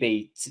could he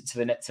be to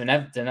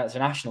the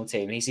national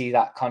team? Is he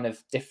that kind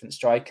of different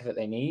striker that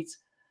they need?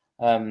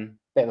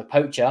 Bit of a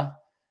poacher,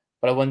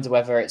 but I wonder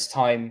whether it's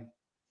time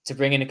to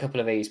bring in a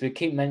couple of these. We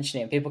keep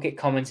mentioning it, people keep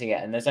commenting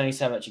it, and there's only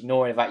so much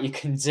ignoring of that you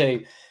can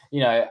do. You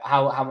know,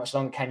 how much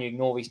longer can you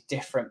ignore these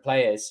different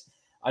players?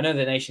 I know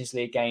the Nations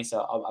League games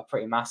are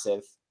pretty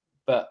massive,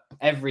 but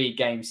every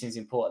game seems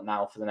important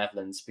now for the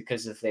Netherlands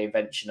because of the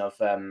invention of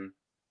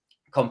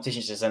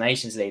competitions as a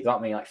Nations League. They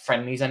aren't being like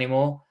friendlies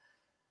anymore.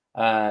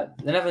 The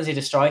Netherlands need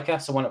a striker,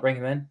 so why not bring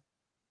him in?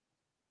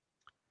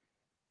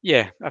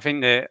 Yeah, I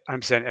think that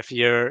I'm saying if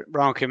you're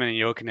Ronald Koeman and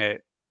you're looking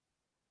at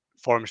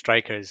form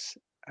strikers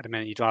at the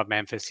minute, you don't have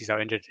Memphis. He's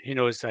out injured. Who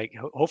knows? Like,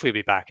 hopefully he'll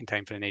be back in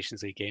time for the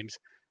Nations League games.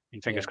 I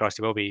mean, fingers crossed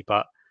he will be.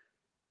 But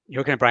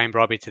you're looking at Brian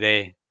Brobby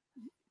today.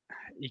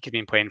 He could have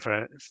been playing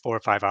for 4 or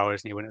 5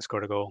 hours and he wouldn't have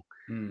scored a goal.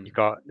 You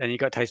got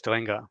Thijs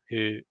Dellinger,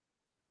 who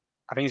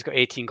I think he's got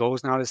 18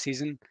 goals now this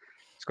season.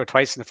 Scored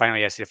twice in the final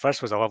yesterday. The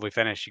first was a lovely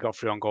finish. He got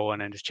through on goal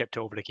and then just chipped it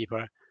over the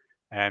keeper.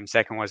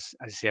 Second was,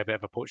 as you say, a bit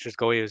of a poacher's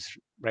goal. He was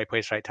right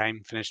place, right time,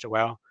 finished it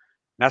well. And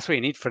that's what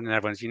you need for the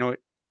Netherlands. You know,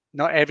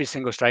 not every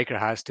single striker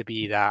has to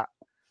be that.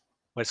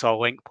 Let's all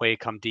link play,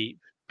 come deep,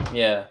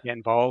 Yeah, get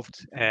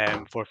involved,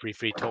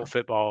 4-3-3 total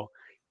football.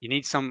 You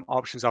need some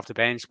options off the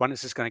bench. One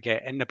that's just going to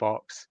get in the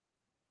box,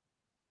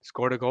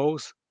 score the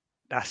goals.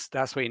 That's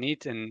what you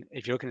need. And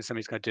if you're looking at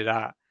somebody who's going to do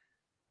that,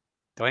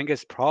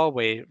 Delinga's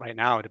probably right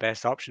now the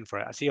best option for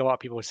it. I see a lot of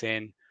people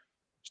saying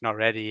he's not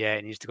ready yet.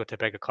 He needs to go to a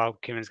bigger club.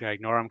 Koeman's going to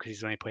ignore him because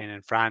he's only playing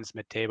in France,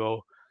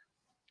 mid-table.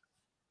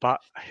 But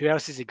who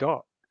else has he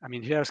got? I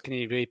mean, who else can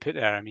he really put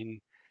there? I mean,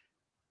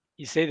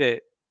 you say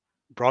that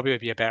Brobbey would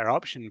be a better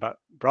option, but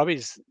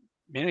Brobbey's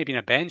mainly been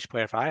a bench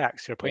player for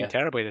Ajax, who are playing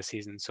terribly this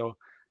season. So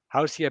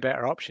how is he a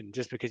better option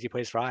just because he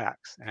plays for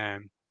Ajax?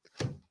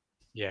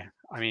 Yeah,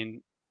 I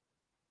mean,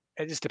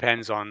 it just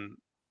depends on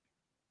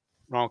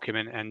Ronald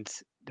Koeman. And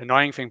the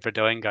annoying thing for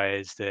Delinga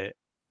is that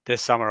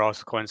this summer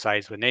also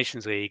coincides with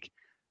Nations League,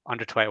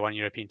 under 21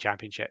 European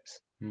Championships.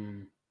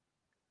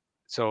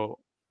 So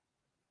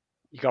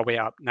you got to wait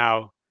up.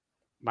 Now,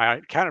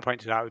 my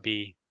counterpoint to that would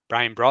be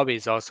Brian Brobby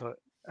is also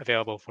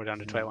available for the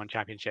under 21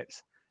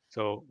 championships.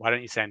 So why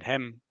don't you send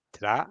him to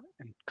that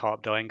and call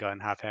up Delinga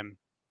and have him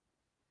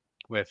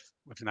with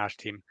the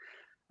national team?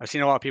 I've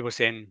seen a lot of people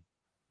saying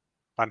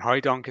Van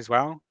Hooijdonk as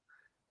well.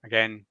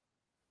 Again,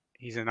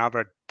 he's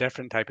another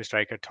different type of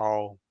striker,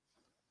 tall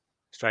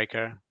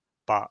striker,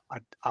 but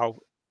I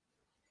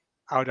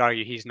would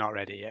argue he's not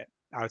ready yet.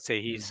 I would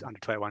say he's under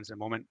 21s at the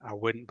moment. I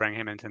wouldn't bring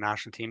him into the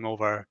national team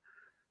over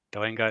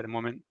Delinga at the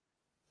moment.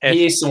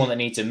 He is someone that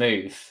needs to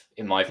move,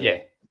 in my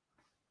view.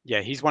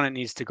 Yeah, he's one that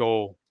needs to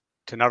go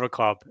to another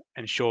club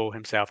and show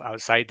himself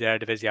outside the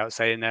Eredivisie,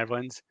 outside the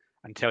Netherlands,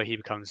 until he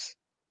becomes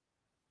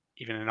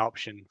even an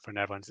option for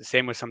Netherlands. The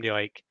same with somebody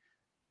like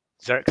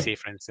Xerxes,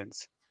 for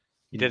instance.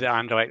 He did it at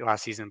Anderlecht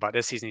last season, but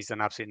this season he's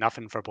done absolutely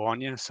nothing for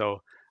Bologna.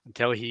 So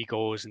until he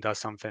goes and does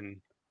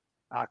something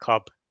at a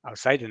club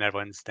outside the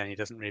Netherlands, then he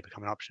doesn't really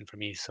become an option for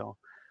me. So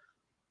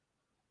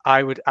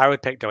I would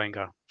pick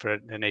Delinga for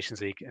the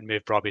Nations League and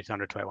move Brobbey to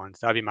under 21s.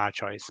 That'd be my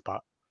choice, but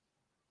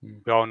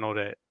we all know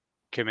that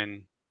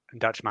Koeman and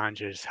Dutch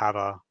managers have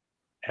a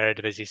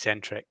Eredivisie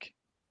centric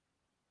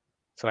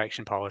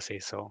selection policy.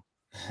 So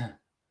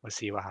let's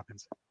see what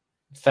happens.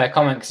 Fair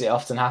comment, because it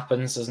often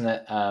happens, doesn't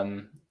it?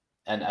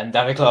 And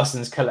David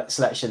Clausen's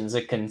selection is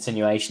a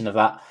continuation of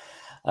that.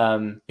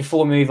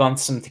 Before we move on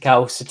to something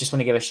else, I just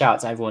want to give a shout out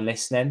to everyone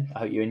listening. I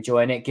hope you're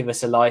enjoying it. Give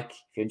us a like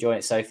if you're enjoying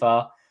it so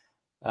far.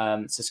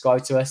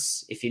 Subscribe to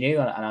us if you're new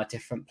on our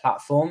different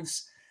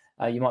platforms.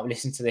 You might be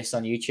listening to this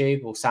on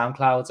YouTube or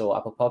SoundCloud or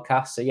Apple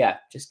Podcasts. So yeah,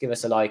 just give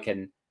us a like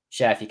and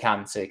share if you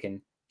can, so you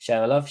can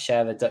share the love,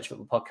 share the Dutch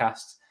Football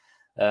Podcast.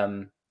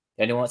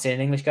 Anyone wants it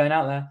in English going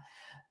out there?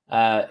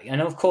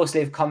 And of course,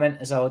 leave a comment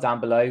as well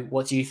down below.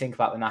 What do you think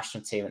about the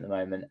national team at the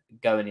moment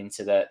going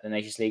into the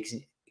Nations League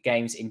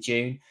games in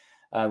June?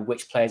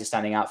 Which players are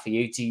standing out for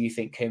you? Do you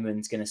think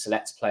Koeman's going to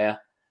select a player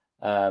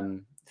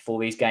for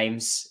these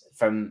games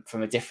from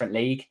a different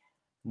league,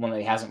 one that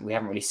we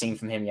haven't really seen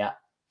from him yet?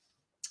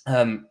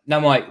 Now,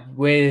 Mike,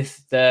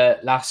 with the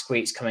last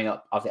weeks coming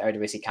up of the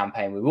Eredivisie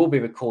campaign, we will be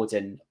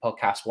recording a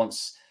podcast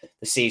once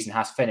the season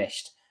has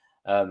finished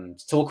to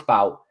talk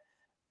about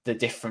the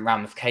different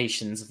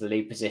ramifications of the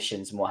league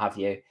positions and what have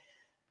you.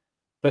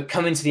 But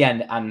coming to the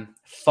end, and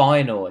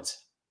Feyenoord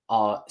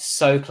are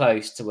so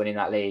close to winning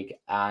that league.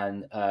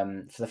 And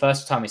for the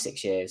first time in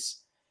 6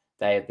 years,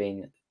 they have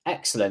been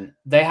excellent.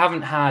 They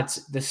haven't had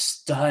the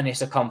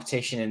sternest of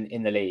competition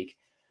in the league,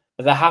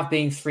 but there have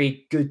been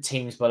 3 good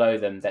teams below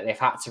them that they've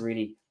had to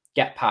really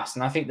get past.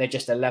 And I think they're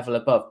just a level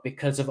above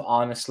because of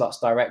Arne Slot's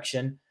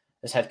direction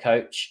as head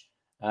coach.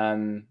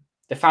 The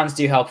fans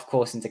do help, of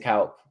course, into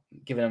help,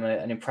 giving them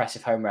an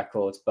impressive home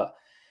record. But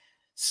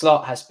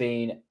Slot has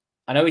been,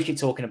 I know we keep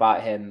talking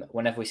about him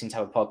whenever we seem to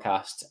have a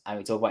podcast and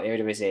we talk about the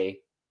Eredivisie,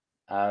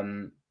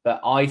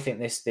 but I think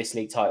this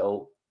league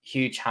title,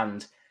 huge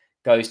hand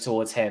goes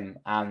towards him,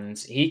 and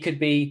he could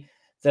be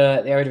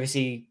the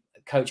Eredivisie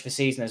coach for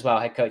season as well,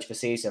 head coach for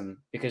season,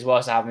 because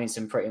whilst there have been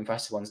some pretty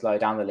impressive ones low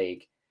down the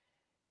league,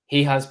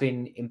 he has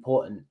been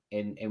important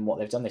in what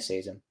they've done this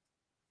season.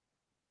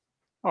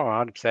 Oh,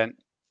 100%.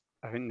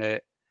 I think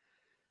the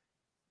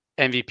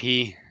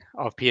MVP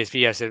of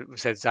PSV, I said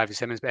Xavi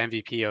Simons, but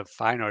MVP of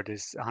Feyenoord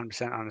is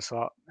 100% on the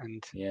slot,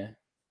 and Yeah,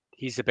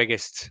 he's the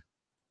biggest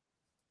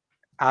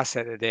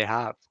asset that they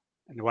have,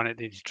 and the one that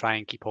they need to try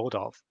and keep hold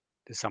of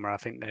this summer. I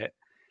think that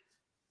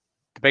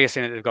the biggest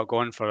thing that they've got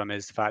going for them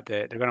is the fact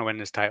that they're going to win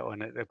this title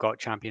and that they've got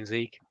Champions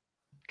League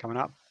coming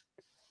up.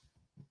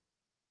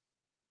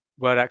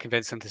 Will that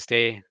convince them to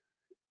stay?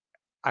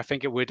 I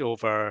think it would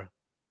over.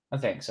 I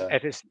think so.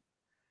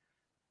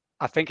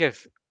 I think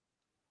if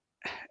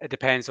it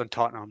depends on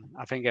Tottenham.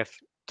 I think if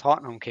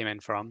Tottenham came in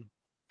from,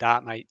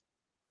 that might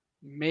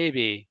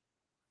maybe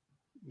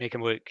make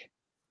him look.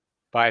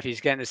 But if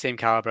he's getting the same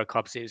caliber of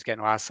clubs that he was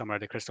getting last summer,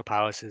 the Crystal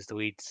Palaces, the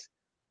Leeds,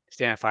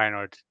 staying at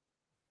Feyenoord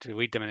to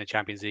lead them in the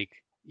Champions League,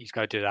 he's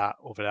got to do that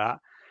over that.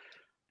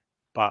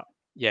 But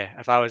yeah,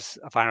 if I was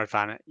a Feyenoord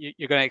fan,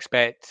 you're going to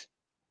expect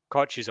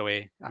Kochu's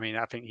away. I mean,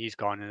 I think he's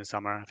gone in the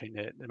summer. I think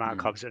the amount of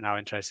clubs that are now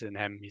interested in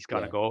him, he's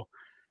going to go.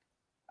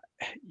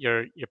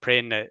 You're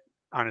praying that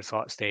Arne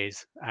Slot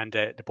stays and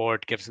the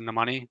board gives them the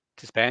money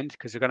to spend,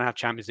 because they're going to have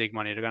Champions League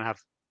money. They're going to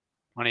have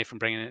money from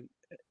bringing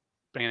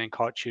in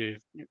Kochu,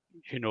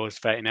 who knows,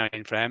 30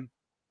 million for him.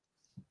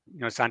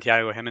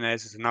 Santiago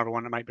Jimenez is another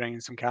one that might bring in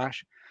some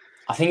cash.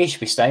 I think he should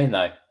be staying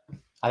though.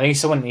 I think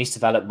someone that needs to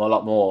develop a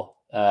lot more.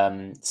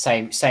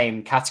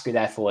 Same category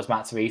therefore as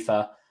Matt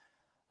Tarifa.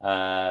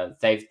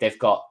 They've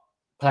got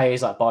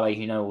players like Bolle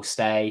who will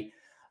stay.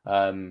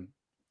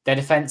 Their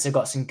defense have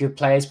got some good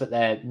players, but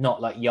they're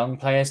not like young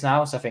players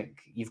now. So I think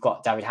you've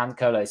got David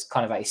Handkola is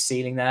kind of at his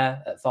ceiling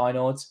there at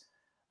Feyenoord.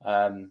 So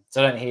I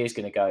don't think he is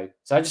going to go.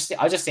 So I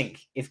just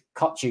think if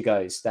Kochu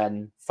goes,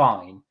 then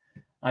fine.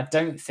 I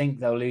don't think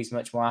they'll lose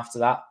much more after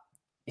that,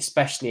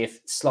 especially if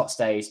Slot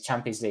stays,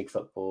 Champions League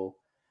football.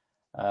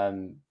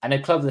 And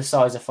a club the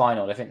size of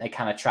Feyenoord, I think they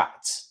can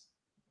attract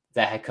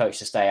their head coach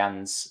to stay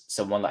and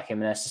someone like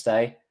Jimenez to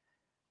stay.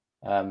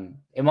 It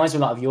reminds me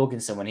a lot of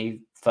Jorgensen when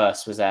he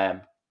first was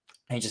there.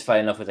 He just fell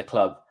in love with the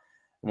club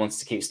and wants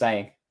to keep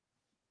staying.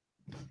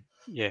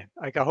 Yeah,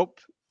 I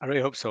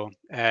really hope so.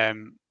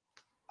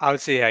 I would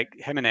say like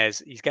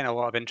Jimenez, he's getting a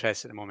lot of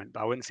interest at the moment,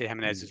 but I wouldn't say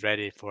Jimenez is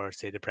ready for,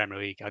 say, the Premier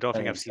League. I don't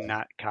think I've seen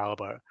that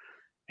caliber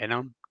in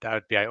him. That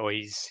would be like, oh,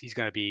 he's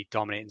going to be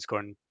dominating,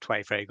 scoring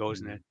 20, 30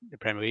 goals in the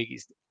Premier League.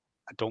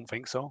 I don't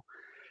think so.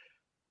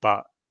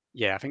 But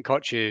yeah, I think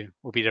Kochu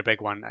will be their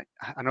big one.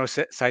 I know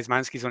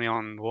Seizmanski's only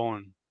on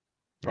loan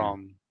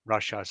from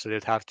Russia, so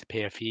they'd have to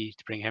pay a fee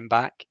to bring him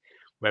back,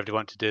 whether they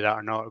want to do that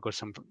or not, or go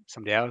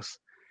somebody else.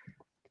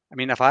 I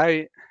mean, if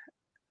I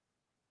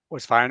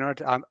was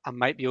Feyenoord, I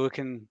might be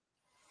looking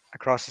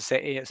across the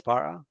city at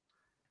Sparta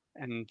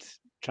and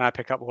trying to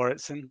pick up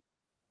Lauritsen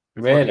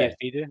before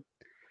PSV do.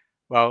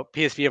 Well,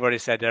 PSV have already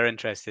said they're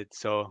interested,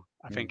 so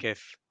I think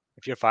if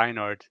you're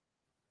Feyenoord,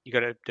 you got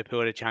to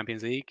pull the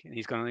Champions League, and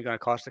he's only going to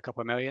cost a couple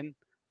of million.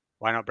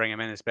 Why not bring him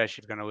in,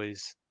 especially if you're going to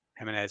lose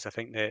Jimenez? I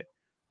think that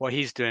what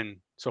he's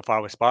doing so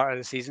far with Sparta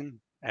this season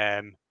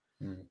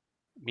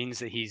means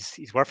that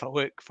he's worth a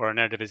look for an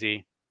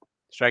Eredivisie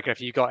striker.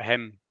 If you got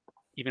him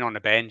even on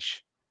the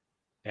bench,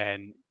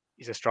 then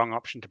he's a strong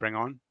option to bring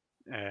on.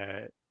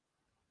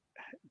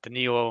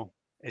 Danilo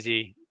Is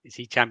he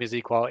Champions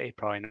League quality?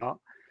 Probably not.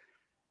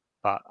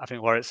 But I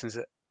think Lauritsen's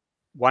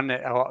one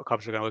that a lot of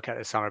clubs are going to look at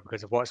this summer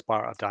because of what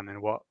Sparta have done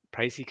and what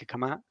price he could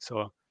come at.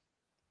 So,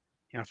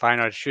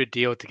 Feyenoord should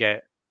deal to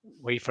get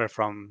Wafer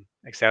from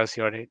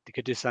Excelsior. They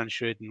could do something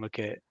should and look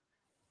at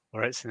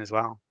Lauritsen as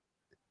well.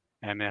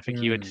 And I think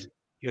he would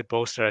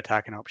bolster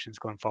attacking options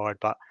going forward.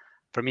 But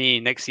for me,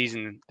 next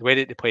season, the way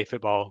that they play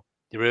football,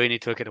 they really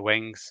need to look at the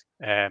wings.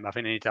 I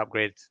think they need to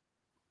upgrade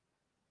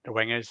the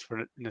wingers for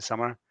in the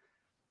summer.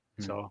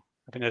 So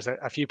I think there's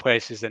a few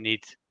places that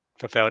need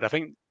fulfilled. I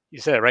think you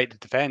said it right. The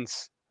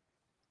defense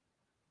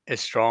is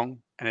strong,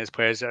 and its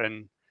players that are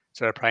in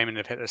sort of prime and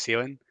they've hit their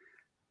ceiling.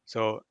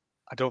 So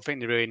I don't think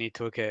they really need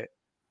to look at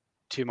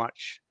too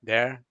much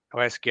there,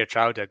 unless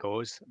Geertruida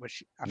goes,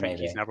 which I think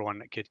he's another one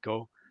that could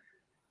go.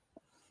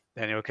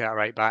 Then you look at a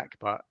right back,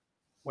 but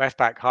left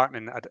back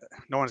Hartman,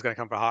 no one's going to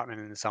come for Hartman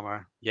in the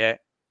summer yet.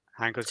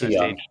 Hanko's going to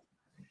stay.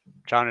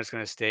 Trauner's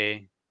going to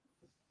stay.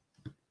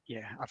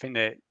 Yeah, I think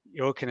that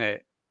you're looking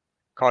at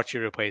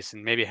Cartier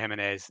replacing maybe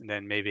Jimenez and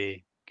then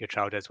maybe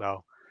Geertruida as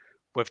well.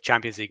 With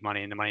Champions League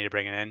money and the money they're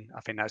bringing in,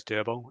 I think that's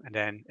doable. And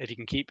then if you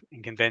can keep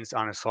and convince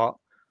Arne Slot,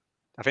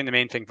 I think the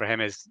main thing for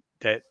him is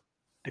that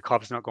the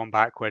club's not going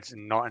backwards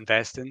and not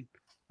investing.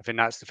 I think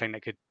that's the thing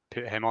that could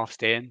put him off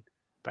staying.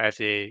 But if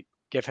they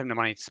give him the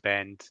money to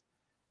spend,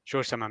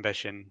 show some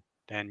ambition,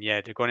 then yeah,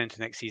 they're going into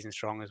next season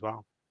strong as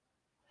well.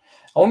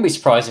 I wouldn't be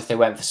surprised if they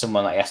went for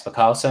someone like Jesper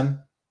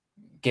Karlsson,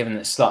 given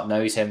that Slot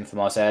knows him from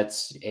Oz.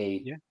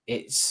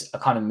 It's a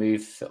kind of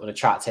move that would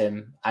attract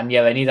him. And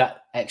yeah, they need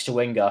that extra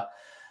winger.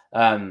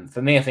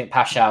 For me, I think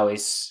Paschal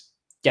is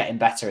getting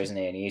better, isn't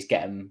he? And he's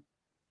getting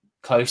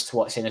close to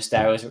what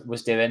Sinisterra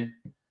was doing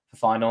for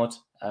Feyenoord.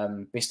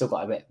 But he's still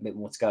got a bit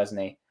more to go,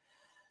 hasn't he?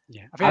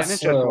 Yeah, I think an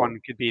interesting one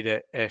could be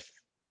that if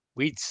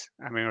Leeds,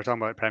 I mean, we're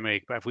talking about Premier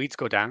League, but if Leeds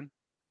go down,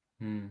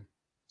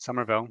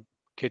 Somerville,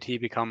 could he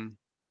become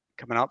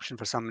an option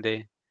for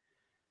somebody?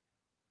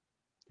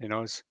 Who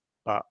knows?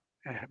 But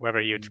whether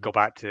you'd go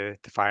back to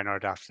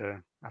Feyenoord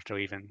after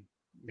leaving,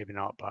 maybe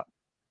not. But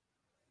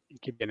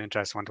it could be an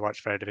interesting one to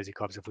watch for Eredivisie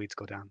clubs if Leeds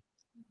go down.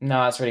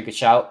 No, that's a really good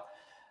shout.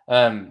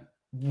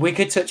 We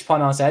could touch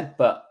upon RZ,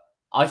 but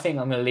I think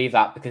I'm going to leave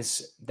that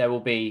because there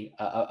will be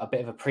a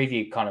bit of a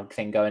preview kind of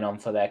thing going on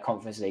for their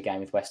Conference League game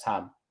with West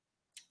Ham.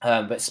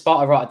 But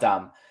Sparta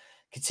Rotterdam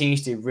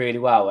continues to do really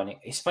well. And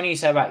it's funny you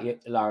say about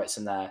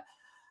Lauritsen there.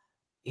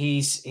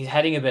 His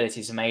heading ability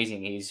is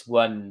amazing. He's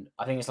won,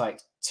 I think it's like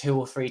 2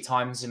 or 3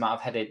 times the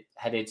amount of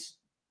headed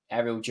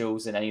aerial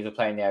duels than any other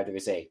player in the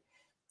Eredivisie.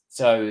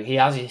 So he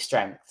has his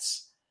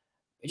strengths.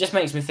 It just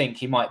makes me think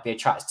he might be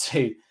attracted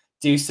to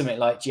do something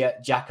like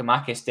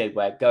Giacomakis did,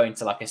 where going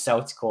to like a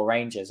Celtic or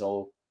Rangers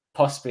or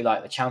possibly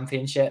like the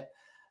Championship.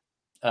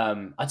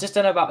 I just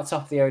don't know about the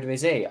top of the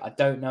Eredivisie. I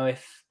don't know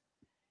if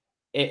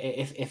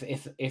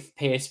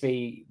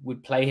PSV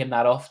would play him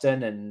that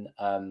often, and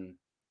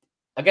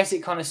I guess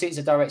it kind of suits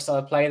a direct style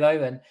of play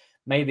though, and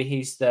maybe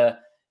he's the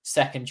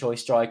second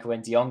choice striker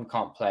when De Jong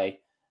can't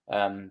play.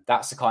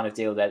 That's the kind of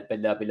deal that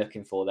they'll be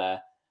looking for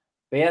there.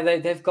 But yeah,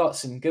 they've got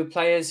some good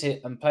players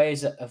and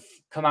players that have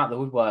come out of the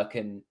woodwork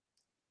and,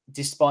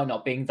 despite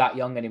not being that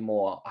young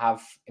anymore,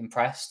 have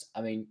impressed.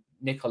 I mean,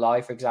 Nikolai,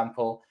 for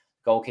example,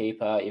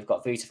 goalkeeper. You've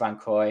got Wouter van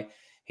Krooij,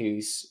 who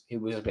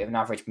was a bit of an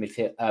average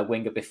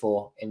winger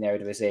before in the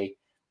Eredivisie,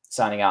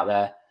 signing out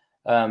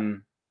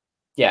there.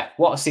 Yeah,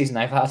 what a season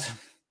they've had.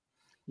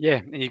 Yeah,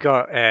 and you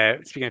got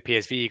speaking of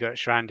PSV, you got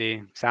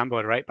Shrandi Sambo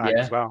at right back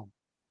as well,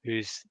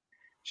 who's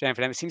sharing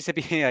for them. It seems to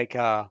be like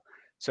a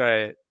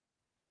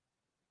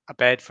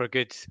bed for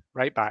good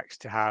right backs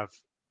to have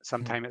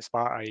some time at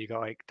Sparta. You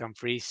got like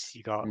Dumfries,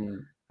 you got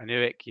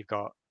Anuik, you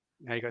got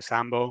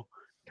Sambo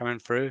coming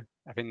through.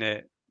 I think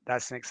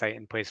that's an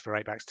exciting place for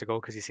right backs to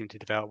go because he seemed to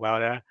develop well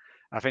there.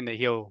 I think that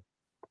he'll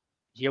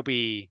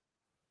be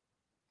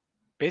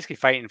basically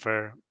fighting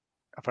for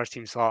a first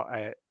team slot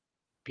at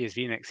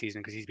PSV next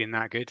season because he's been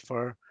that good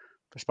for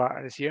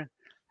Sparta this year,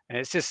 and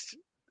it's just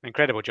an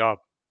incredible job.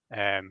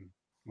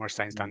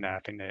 Morstein's done there. I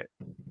think that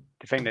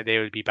the thing that they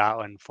would be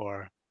battling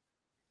for,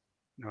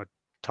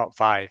 top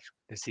 5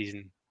 this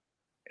season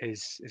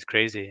is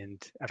crazy,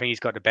 and I think he's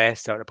got the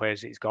best out of the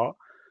players that he's got.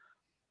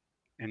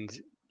 And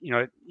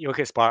you look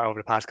at Sparta over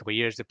the past couple of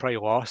years, they've probably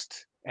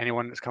lost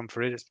anyone that's come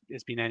through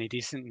that's been any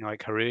decent.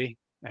 Like Harui,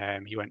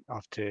 he went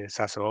off to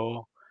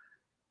Sassuolo,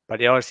 but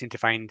they always seem to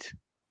find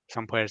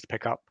some players to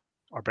pick up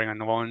or bring on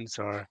the loans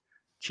or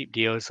cheap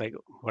deals. Like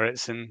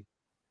Lauritsen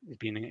has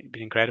been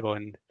incredible,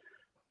 and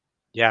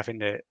yeah, I think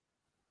that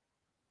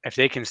if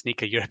they can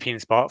sneak a European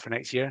spot for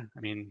next year,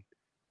 I mean,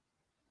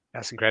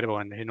 that's incredible,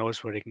 and who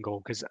knows where they can go?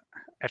 Because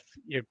if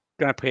you're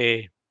going to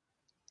pay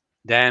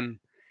them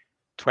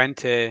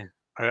 20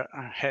 or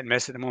hit and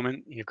miss at the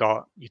moment, you've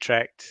got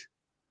Utrecht.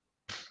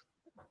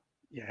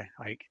 Yeah,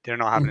 like they're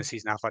not having the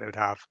season I thought they would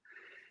have.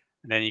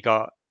 And then you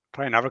got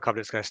probably another club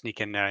that's going to sneak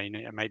in there.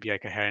 It might be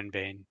like a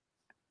Herenveen.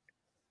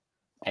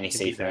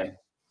 NEC for him.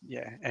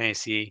 Yeah,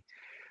 NEC.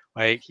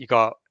 Like you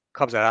got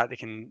clubs like that, they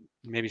can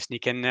maybe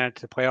sneak in there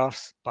to the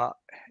playoffs. But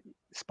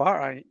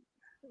Sparta,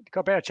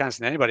 got a better chance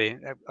than anybody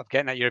of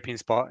getting that European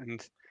spot,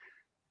 and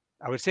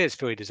I would say it's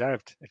fully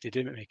deserved if they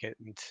do make it.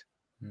 And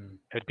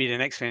it would be the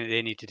next thing that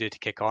they need to do to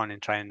kick on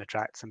and try and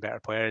attract some better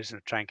players and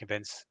try and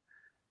convince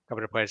a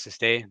couple of players to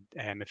stay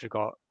if they've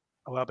got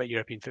a little bit of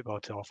European football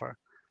to offer.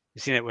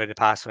 We've seen it with the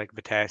past, like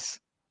Vitesse,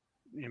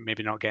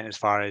 maybe not getting as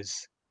far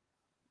as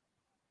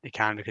they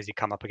can because you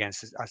come up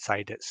against a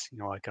side that's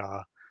like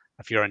a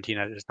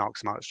Fiorentina that just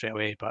knocks them out straight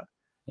away. But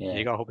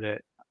you got to hope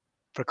that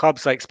for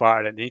clubs like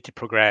Sparta that need to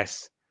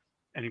progress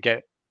and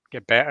get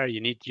better,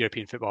 you need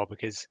European football,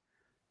 because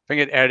I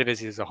think that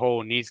Eredivisie as a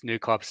whole needs new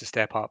clubs to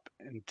step up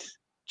and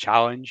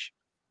challenge,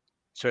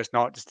 so it's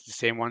not just the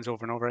same ones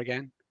over and over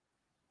again.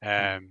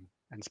 And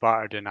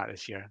Sparta are doing that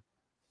this year.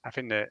 I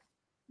think that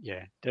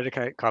they're the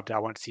kind of club that I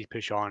want to see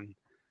push on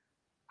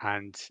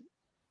and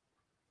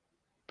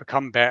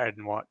become better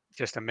than what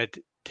just a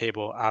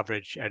mid-table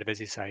average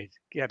Eredivisie side.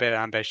 Get a bit of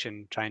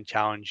ambition, try and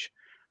challenge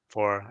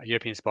for a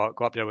European spot,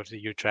 go up there with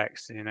the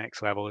Utrechts in the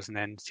next levels, and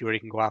then see where you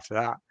can go after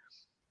that.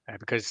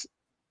 Because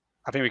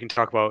I think we can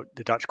talk about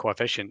the Dutch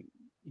coefficient.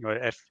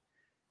 If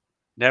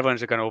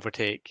Netherlands are going to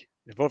overtake,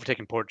 they've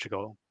overtaken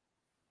Portugal.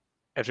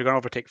 If they're going to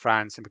overtake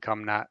France and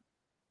become that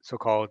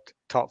so-called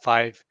top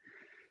 5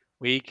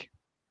 league,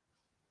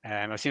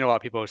 I've seen a lot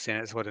of people saying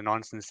it's a lot of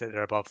nonsense that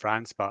they're above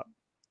France, but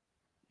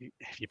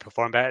if you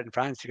perform better than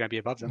France, you're going to be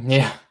above them.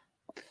 Yeah.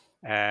 So,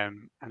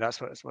 and that's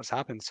what's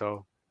happened.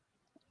 So,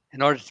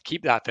 in order to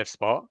keep that 5th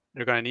spot,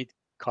 they're going to need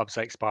clubs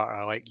like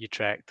Sparta, like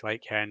Utrecht,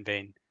 like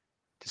Heerenveen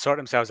to sort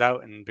themselves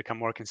out and become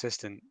more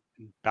consistent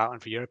in battling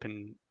for Europe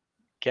and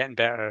getting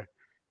better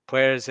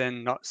players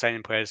in, not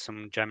signing players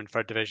from German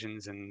 3rd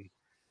divisions and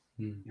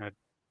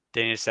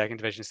Danish 2nd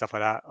division, stuff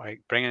like that.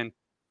 Like bringing in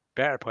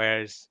better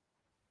players,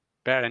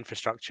 better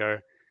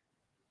infrastructure,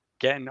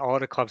 getting all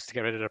the clubs to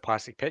get rid of their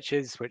plastic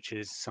pitches, which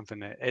is something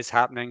that is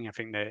happening. I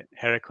think that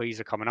Heracles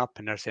are coming up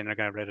and they're saying they're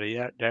going to get rid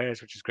of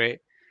theirs, which is great.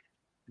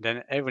 And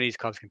then every of these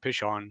clubs can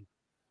push on.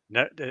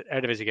 The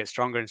Eredivisie gets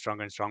stronger and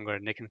stronger and stronger,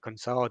 and they can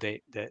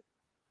consolidate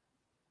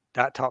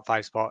that top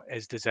 5 spot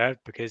is deserved,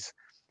 because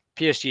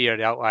PSG are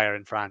the outlier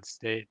in France.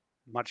 They're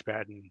much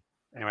better than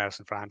anyone else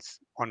in France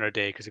on their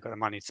day because they've got the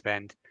money to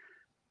spend.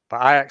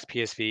 But Ajax,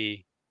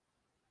 PSV,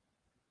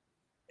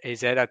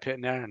 AZ I'd put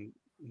in there, and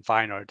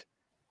Feyenoord,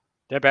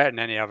 they're better than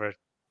any other.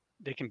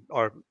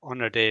 Or on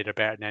their day, they're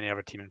better than any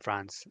other team in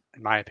France,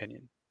 in my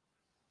opinion,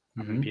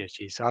 other than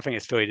PSG. So I think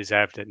it's fully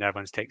deserved that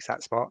Netherlands takes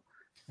that spot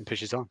and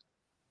pushes on.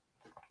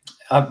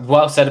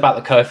 Well said about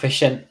the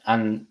coefficient,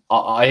 and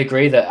I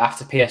agree that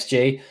after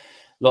PSG,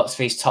 lots of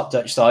these top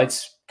Dutch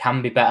sides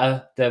can be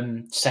better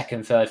than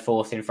 2nd, 3rd,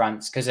 4th in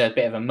France, because there's a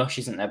bit of a mush,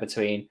 isn't there,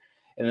 between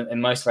in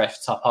most of the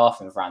top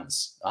half in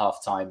France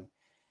half time,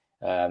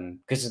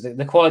 because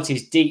the quality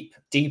is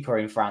deeper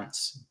in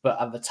France, but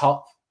at the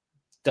top,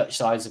 Dutch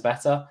sides are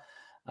better.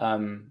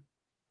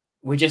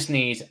 We just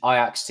need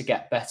Ajax to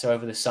get better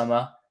over the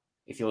summer,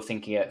 if you're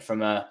thinking it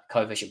from a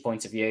coefficient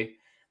point of view.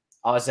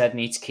 AZ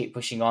need to keep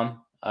pushing on.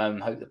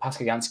 Hope that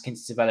Pascal Janssen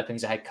continues developing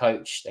as a head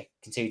coach. They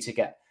continue to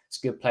get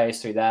good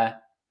players through there.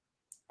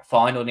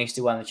 Feyenoord needs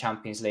to win the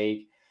Champions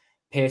League.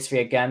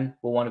 PSV again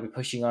will want to be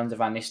pushing on to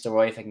Van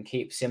Nistelrooy if they can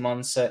keep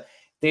Simons. So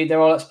there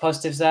are lots of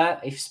positives there.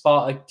 If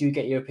Sparta do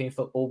get European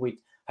football, we'd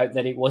hope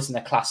that it wasn't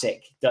a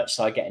classic Dutch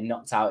side getting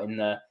knocked out in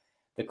the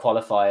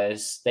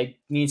qualifiers. They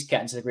need to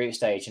get into the group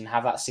stage and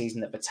have that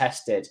season that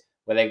Vitesse did,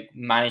 where they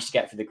managed to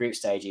get through the group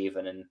stage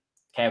even and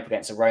came up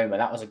against a Roma.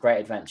 That was a great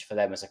adventure for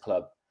them as a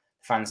club.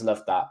 Fans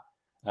loved that.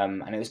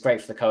 And it was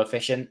great for the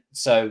coefficient.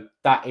 So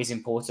that is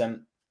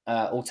important.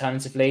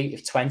 Alternatively,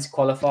 if 20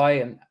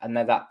 qualify and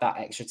they're that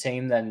extra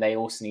team, then they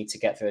also need to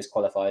get through as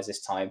qualifiers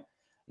this time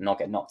and not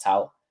get knocked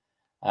out.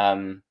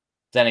 Then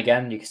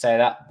again, you could say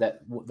that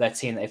their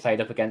team that they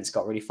played up against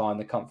got really far in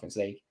the Conference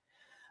League.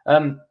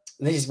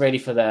 This is really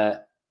for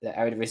the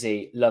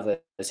Eredivisie lovers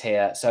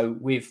here. So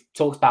we've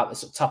talked about the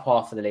sort of top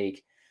half of the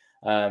league.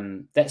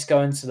 Let's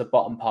go into the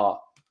bottom part.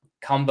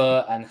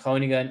 Cambuur and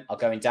Groningen are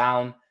going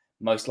down.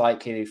 Most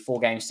likely 4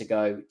 games to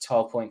go,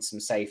 12 points from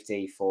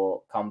safety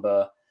for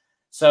Cambuur.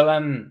 So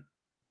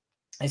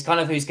it's kind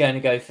of who's going to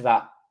go for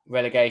that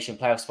relegation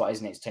playoff spot,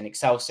 isn't it? It's between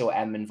Excelsior,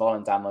 and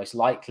Volendam most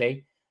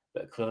likely,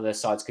 but other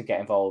sides could get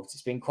involved.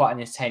 It's been quite an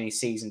entertaining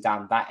season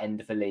down that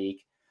end of the league.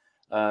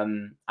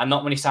 And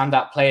not many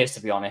standout players,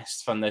 to be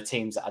honest, from the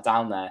teams that are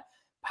down there.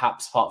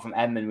 Perhaps apart from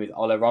Emmen with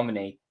Ola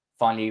Romani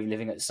finally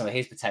living at some of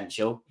his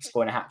potential,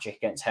 scoring a hat-trick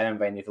against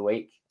Heerenveen the other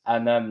week.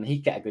 And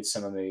he'd get a good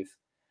summer move.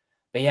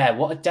 But yeah,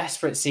 what a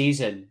desperate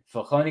season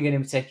for Groningen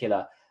in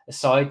particular. A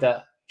side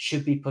that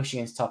should be pushing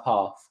into top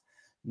half,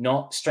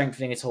 not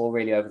strengthening at all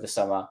really over the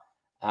summer,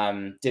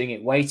 doing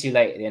it way too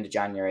late at the end of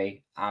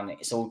January. And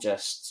it's all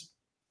just,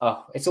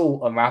 it's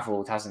all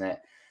unraveled, hasn't it?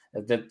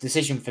 The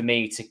decision for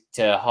me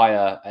to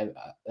hire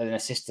an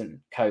assistant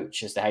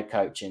coach as the head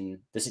coach and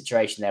the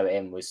situation they were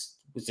in was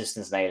just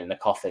as nail in the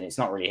coffin. It's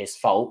not really his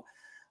fault.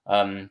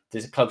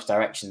 The club's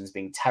direction's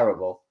been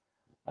terrible.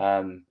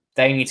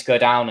 They need to go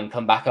down and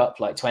come back up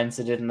like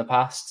Twente did in the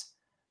past,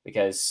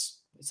 because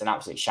it's an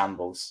absolute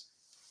shambles.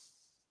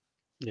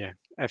 Yeah,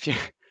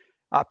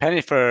 A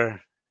penny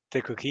for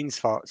Dick O'Keefe's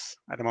thoughts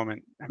at the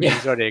moment. I mean, Yeah.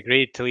 he's already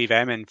agreed to leave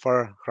Emin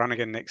for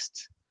Groningen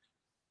next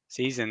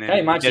season, Can you and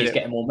he imagine did he's it.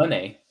 getting more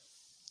money?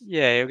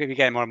 Yeah, he'll be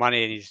getting more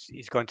money, and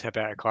he's going to a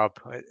better club.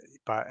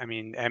 But I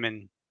mean,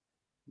 Emin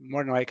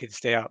more than likely to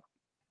stay up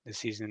this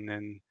season,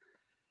 and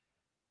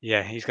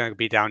yeah, he's going to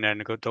be down there in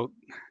the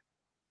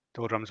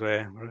doldrums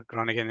with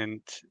Groningen,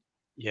 and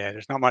yeah,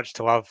 there's not much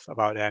to love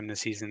about them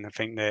this season. I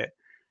think that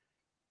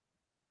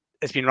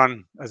it's been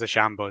run as a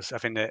shambles. I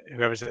think that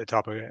whoever's at the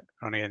top of it,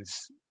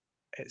 Groningen's,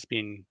 it's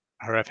been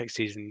a horrific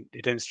season. They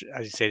didn't,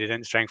 as you say, they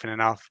didn't strengthen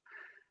enough.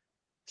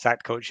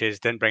 Sacked coaches,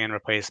 didn't bring in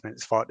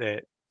replacements. Thought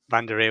that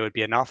Van der Rey would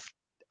be enough.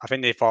 I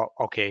think they thought,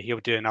 okay, he'll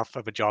do enough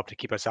of a job to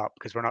keep us up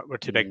because we're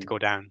too big to go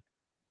down,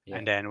 Yeah.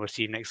 and then we'll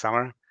see next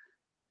summer.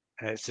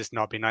 And it's just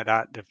not been like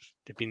that.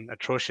 They've been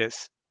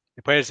atrocious.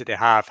 The players that they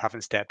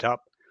haven't stepped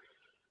up.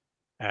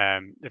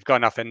 They've got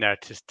enough in there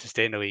to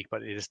stay in the league,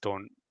 but they just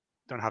don't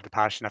have the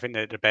passion. I think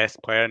that the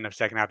best player in the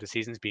second half of the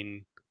season's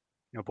been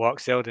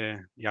Bloxdale, the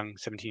young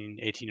 17,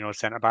 18-year-old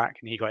centre back,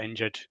 and he got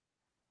injured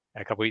a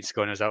couple of weeks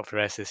ago and was out for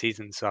the rest of the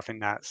season. So I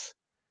think that's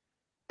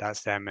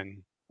them.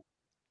 And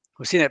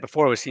we've seen it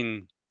before. We've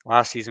seen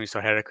last season we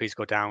saw Heracles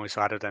go down, we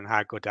saw Den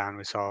Haag go down,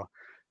 we saw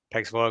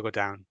PSV go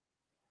down.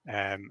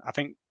 I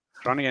think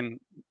Groningen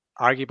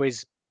arguably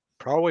is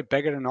probably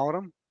bigger than all of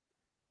them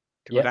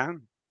to go Yeah.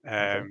 down.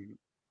 Okay.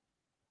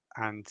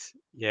 And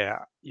yeah,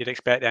 you'd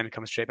expect them to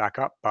come straight back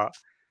up, but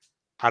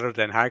other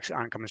than Hags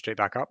aren't coming straight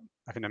back up.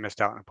 I think they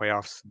missed out on the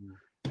playoffs,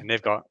 and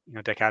they've got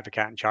Dick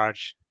Advocat in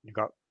charge. You've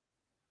got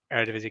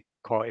Eredivisie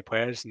quality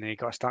players, and they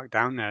got stuck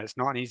down there. It's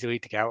not an easy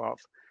league to get out of.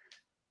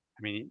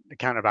 I mean, the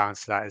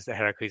counterbalance to that is that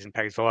Heracles and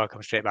PSV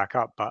come straight back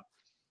up, but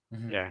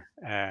yeah,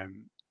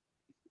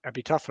 it'd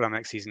be tough for them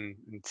next season.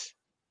 And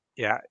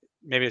yeah,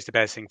 maybe it's the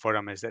best thing for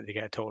them is that they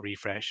get a total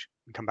refresh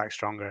and come back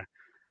stronger.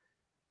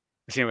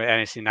 We've seen it with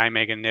NEC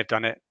Nijmegen, they've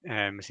done it.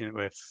 We've seen it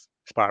with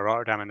Sparta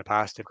Rotterdam in the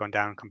past. They've gone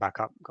down, come back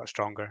up, got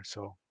stronger.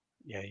 So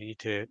yeah, you need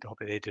to hope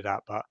that they do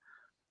that. But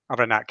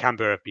other than that,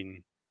 Canberra have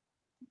been,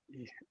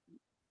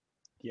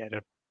 yeah,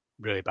 they're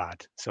really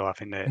bad. So I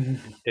think that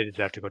they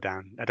deserve to go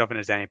down. I don't think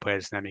there's any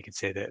players in them you can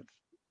say that have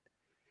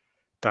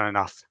done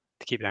enough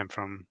to keep them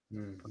from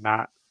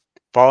that.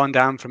 Falling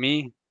down for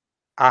me,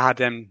 I had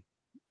them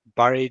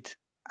buried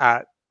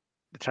at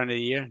the turn of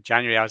the year.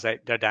 January, I was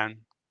like, they're down.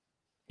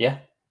 Yeah.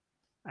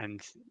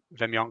 And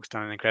Wim Jonk's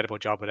done an incredible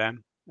job with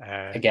them.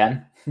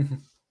 Again.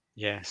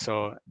 Yeah,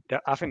 so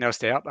I think they'll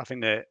stay up. I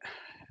think that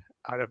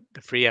out of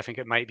the three, I think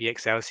it might be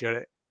Excelsior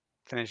that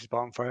finishes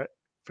bottom for it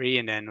three,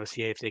 and then we'll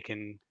see if they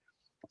can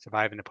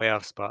survive in the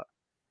playoffs. But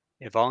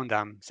yeah,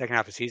 Volendam, second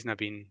half of the season have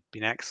been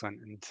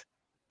excellent and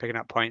picking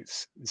up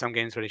points in some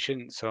games where they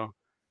shouldn't. So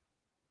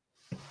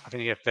I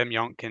think if Wim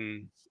Jonk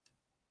can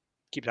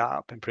keep that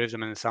up, improve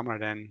them in the summer,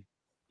 then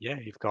yeah,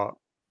 you've got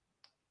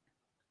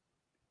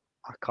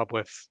a club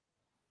with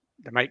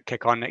they might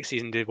kick on next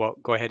season, do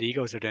what Go Ahead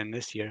Eagles are doing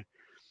this year.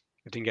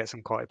 If they can get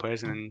some quality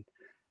players, and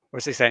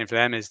what's exciting for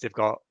them is they've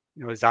got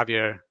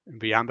Xavier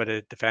Mbuyamba,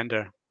 the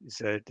defender, is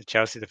the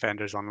Chelsea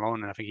defenders on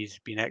loan, and I think he's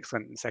been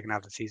excellent in the second half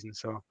of the season.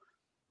 So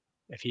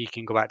if he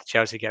can go back to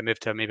Chelsea, get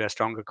moved to maybe a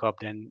stronger club,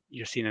 then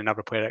you're seeing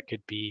another player that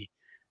could be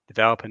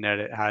developing there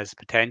that has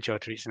potential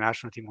to reach the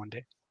national team one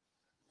day.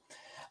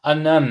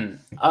 And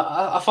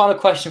I found a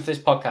question for this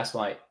podcast,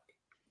 Mike.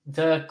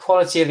 The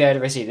quality of the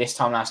Eredivisie this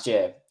time last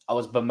year, I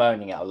was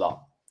bemoaning it a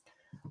lot.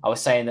 I was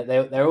saying that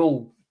they're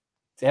all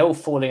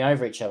falling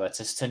over each other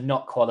to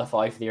not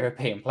qualify for the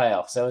European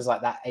playoffs. So it was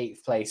like that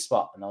 8th place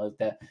spot, and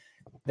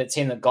the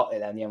team that got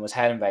it in the end was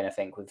Heerenveen, I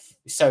think, with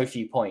so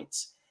few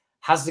points.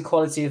 Has the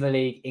quality of the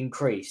league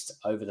increased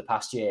over the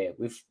past year?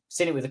 We've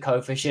seen it with the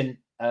coefficient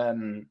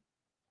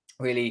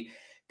really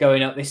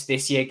going up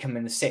this year,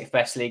 coming the 6th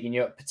best league in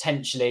Europe,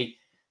 potentially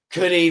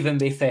could even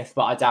be 5th,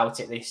 but I doubt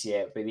it this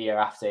year. It'll be the year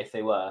after if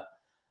they were.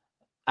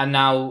 And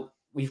now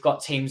we've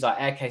got teams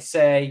like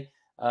RKC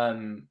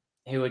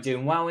who are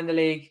doing well in the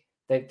league.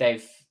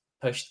 They've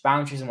pushed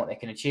boundaries on what they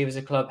can achieve as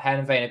a club.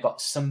 Heerenveen have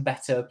got some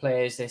better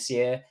players this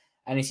year.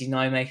 NEC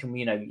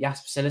Nijmegen,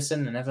 Jasper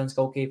Cillessen, the Netherlands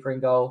goalkeeper in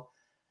goal.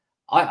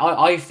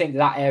 I think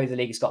that area of the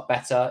league has got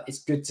better.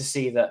 It's good to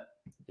see that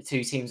the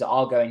two teams that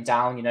are going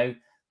down,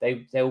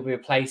 they will be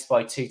replaced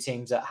by two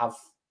teams that have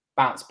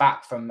bounced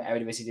back from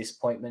Eredivisie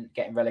disappointment,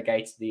 getting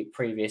relegated the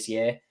previous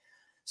year.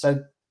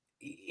 So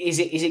is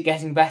it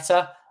getting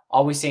better?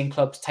 Are we seeing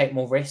clubs take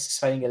more risks,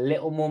 spending a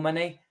little more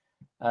money?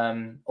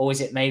 Or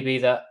is it maybe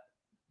that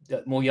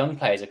more young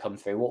players are coming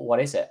through? What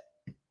is it?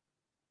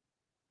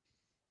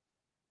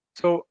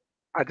 So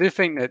I do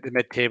think that the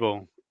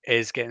mid-table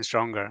is getting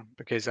stronger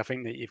because I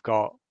think that you've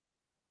got,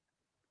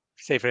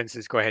 say for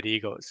instance, Go Ahead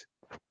Eagles,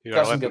 who are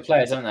Got some good Olympic.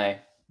 players, haven't they?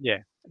 Yeah,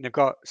 and they've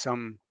got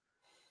some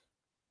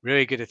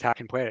really good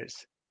attacking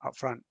players up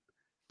front.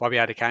 Bobby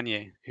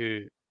Adekanye,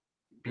 who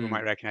people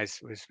might recognise,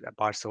 was at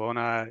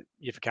Barcelona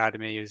Youth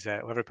Academy, he was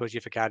at Liverpool's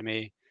Youth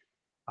Academy,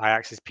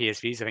 Ajax's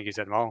PSVs, I think he's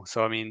at them all.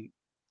 So I mean,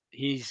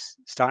 he's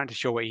starting to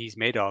show what he's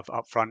made of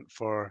up front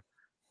for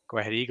Go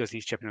Ahead Eagles.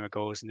 He's chipping in with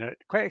goals, and they're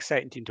quite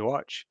exciting team to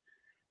watch.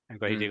 and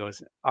go he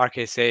goes.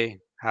 RKC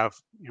have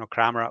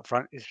Kramer up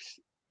front.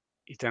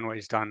 He's done what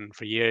he's done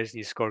for years.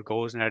 He's scored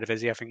goals in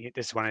Eredivisie. I think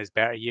this is one of his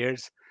better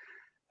years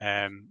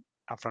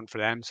up front for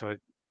them. So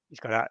he's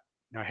got that.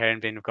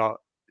 Herenveen, we've got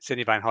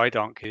Sidney van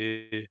Hooijdonk,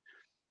 who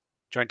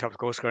joint top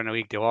goal scorer in the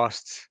league. They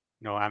lost,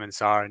 Amin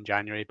Sarr in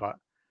January, but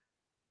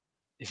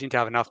they seem to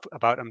have enough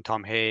about them.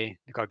 Tom Hay,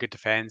 they've got a good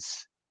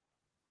defence.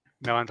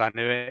 Milan van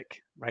Nieuwijk,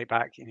 right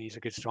back, and he's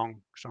a good,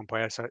 strong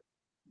player. So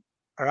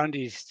around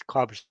these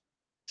clubs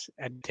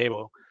at the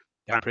table,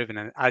 they're improving.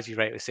 And as you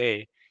rightly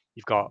say,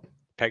 you've got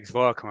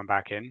PSV coming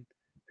back in.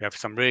 We have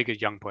some really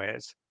good young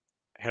players.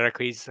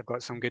 Heracles have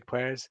got some good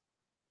players.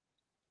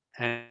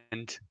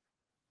 And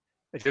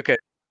if you look at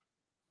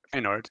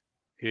Feyenoord,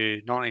 who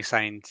not only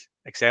signed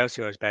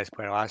Excelsior as best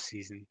player last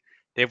season,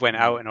 they've went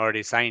out and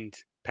already signed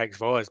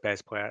PSV as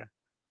best player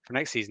for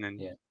next season,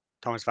 and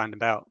Thomas van den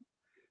Belt.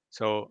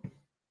 So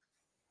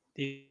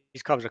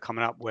these clubs are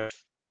coming up with,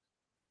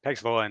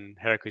 PSV and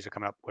Heracles are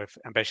coming up with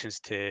ambitions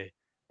to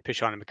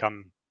push on and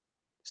become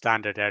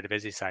standard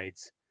Eredivisie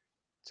sides.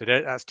 So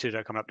that's two that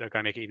are coming up. They're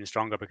going to make it even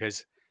stronger,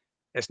 because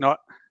it's not,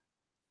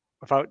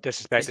 without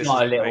disrespect, it's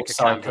not a little like a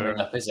side Camber.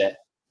 coming up, is it?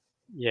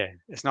 Yeah,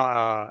 it's not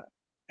a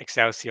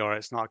Excelsior,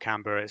 it's not a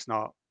Camber, it's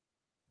not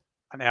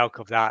an Elk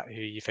of that,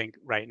 who you think,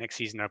 right, next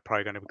season they're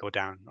probably going to go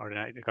down, or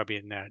they're going to be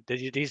in there.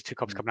 These two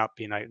clubs coming up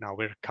being like, no,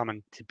 we're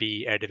coming to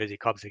be Eredivisie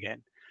clubs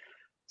again.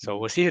 So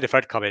we'll see who the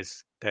third club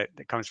is that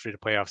comes through the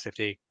playoffs, if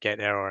they get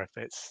there, or if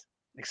it's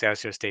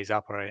Excelsior stays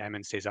up or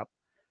Emmen stays up.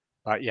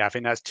 But yeah, I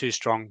think that's two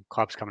strong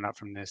clubs coming up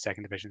from the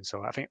second division.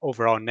 So I think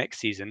overall next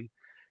season,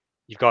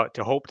 you've got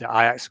to hope that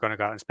Ajax are going to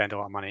go out and spend a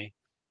lot of money.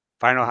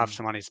 Feyenoord have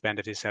some money to spend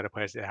if they sell the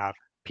players they have.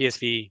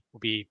 PSV will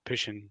be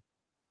pushing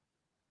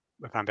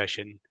with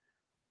ambition.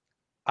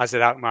 AZ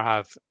Alkmaar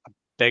have a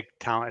big,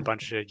 talented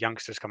bunch of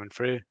youngsters coming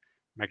through.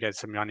 Might get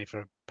some money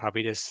for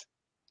Pavlidis.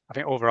 I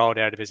think overall,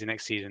 the Eredivisie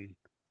next season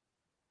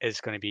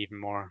is going to be even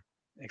more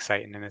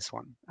exciting than this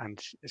one,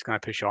 and it's going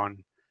to push on.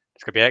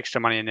 There's going to be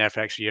extra money in there for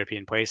extra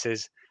European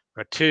places.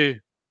 We've got two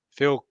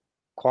full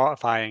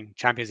qualifying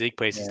Champions League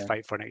places to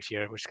fight for next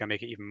year, which is going to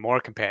make it even more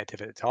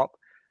competitive at the top.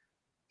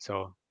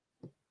 So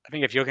I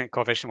think if you're looking at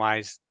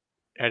coefficient-wise,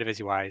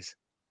 Eredivisie-wise,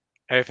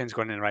 everything's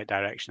going in the right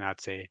direction,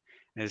 I'd say.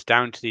 And it's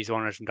down to these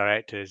owners and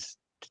directors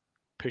to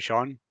push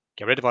on,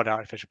 get rid of all the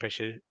artificial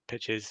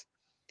pitches,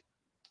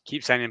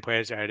 keep signing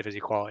players at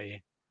Eredivisie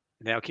quality,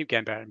 and then it'll keep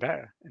getting better and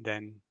better. And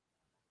then,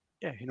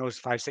 yeah, who knows,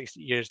 5-6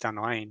 years down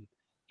the line,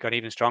 got an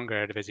even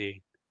stronger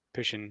Eredivisie,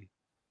 pushing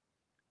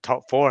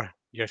top four.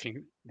 I don't think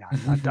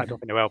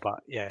they will,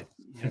 but yeah,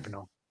 you never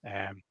know.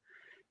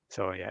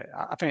 So yeah,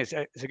 I think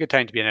it's a good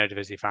time to be an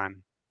Eredivisie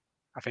fan.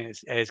 I think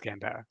it is getting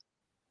better.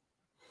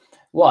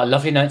 What a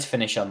lovely note to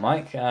finish on,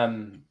 Mike.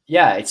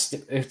 Yeah, it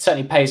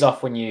certainly pays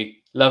off when you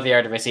love the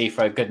Eredivisie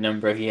for a good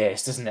number of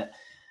years, doesn't it?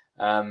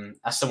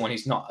 As someone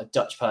who's not a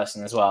Dutch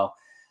person as well,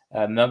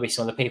 maybe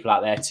some of the people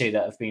out there too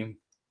that have been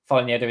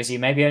following the Eredivisie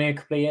maybe only a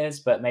couple of years,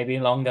 but maybe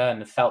longer, and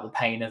have felt the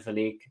pain of the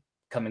league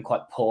becoming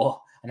quite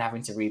poor and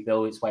having to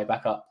rebuild its way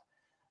back up.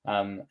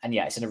 And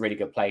yeah, it's in a really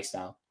good place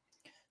now.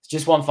 So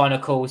just one final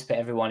call to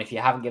everyone. If you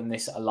haven't given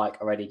this a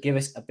like already, give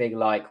us a big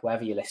like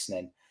wherever you're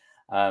listening.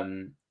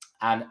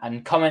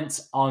 And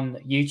comment on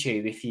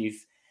YouTube if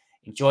you've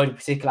enjoyed a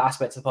particular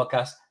aspect of the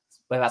podcast,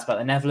 whether that's about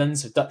the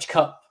Netherlands or Dutch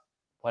Cup,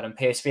 well done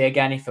PSV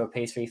again if you're a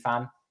PSV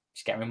fan,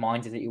 just get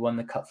reminded that you won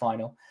the cup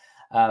final,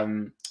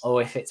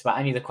 or if it's about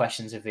any of the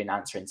questions we've been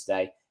answering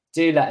today,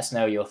 do let us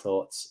know your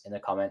thoughts in the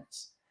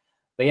comments.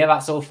 But yeah,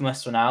 that's all from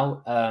us for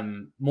now.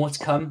 More to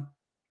come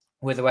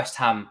with the West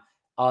Ham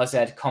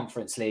RZ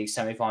Conference League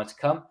semi-final to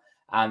come,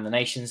 and the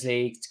Nations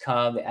League to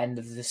come, the end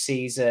of the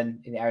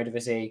season in the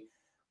Eredivisie.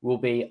 We'll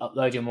be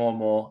uploading more and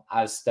more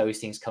as those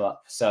things come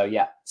up. So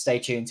yeah, stay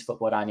tuned to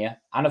Football Dania.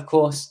 And of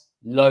course,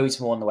 loads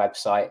more on the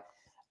website.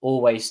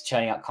 Always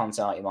churning out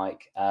content, aren't you,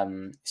 Mike?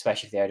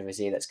 Especially for the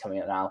Eredivisie that's coming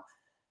up now.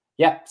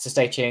 Yeah, so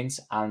stay tuned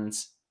and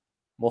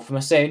more from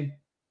us soon.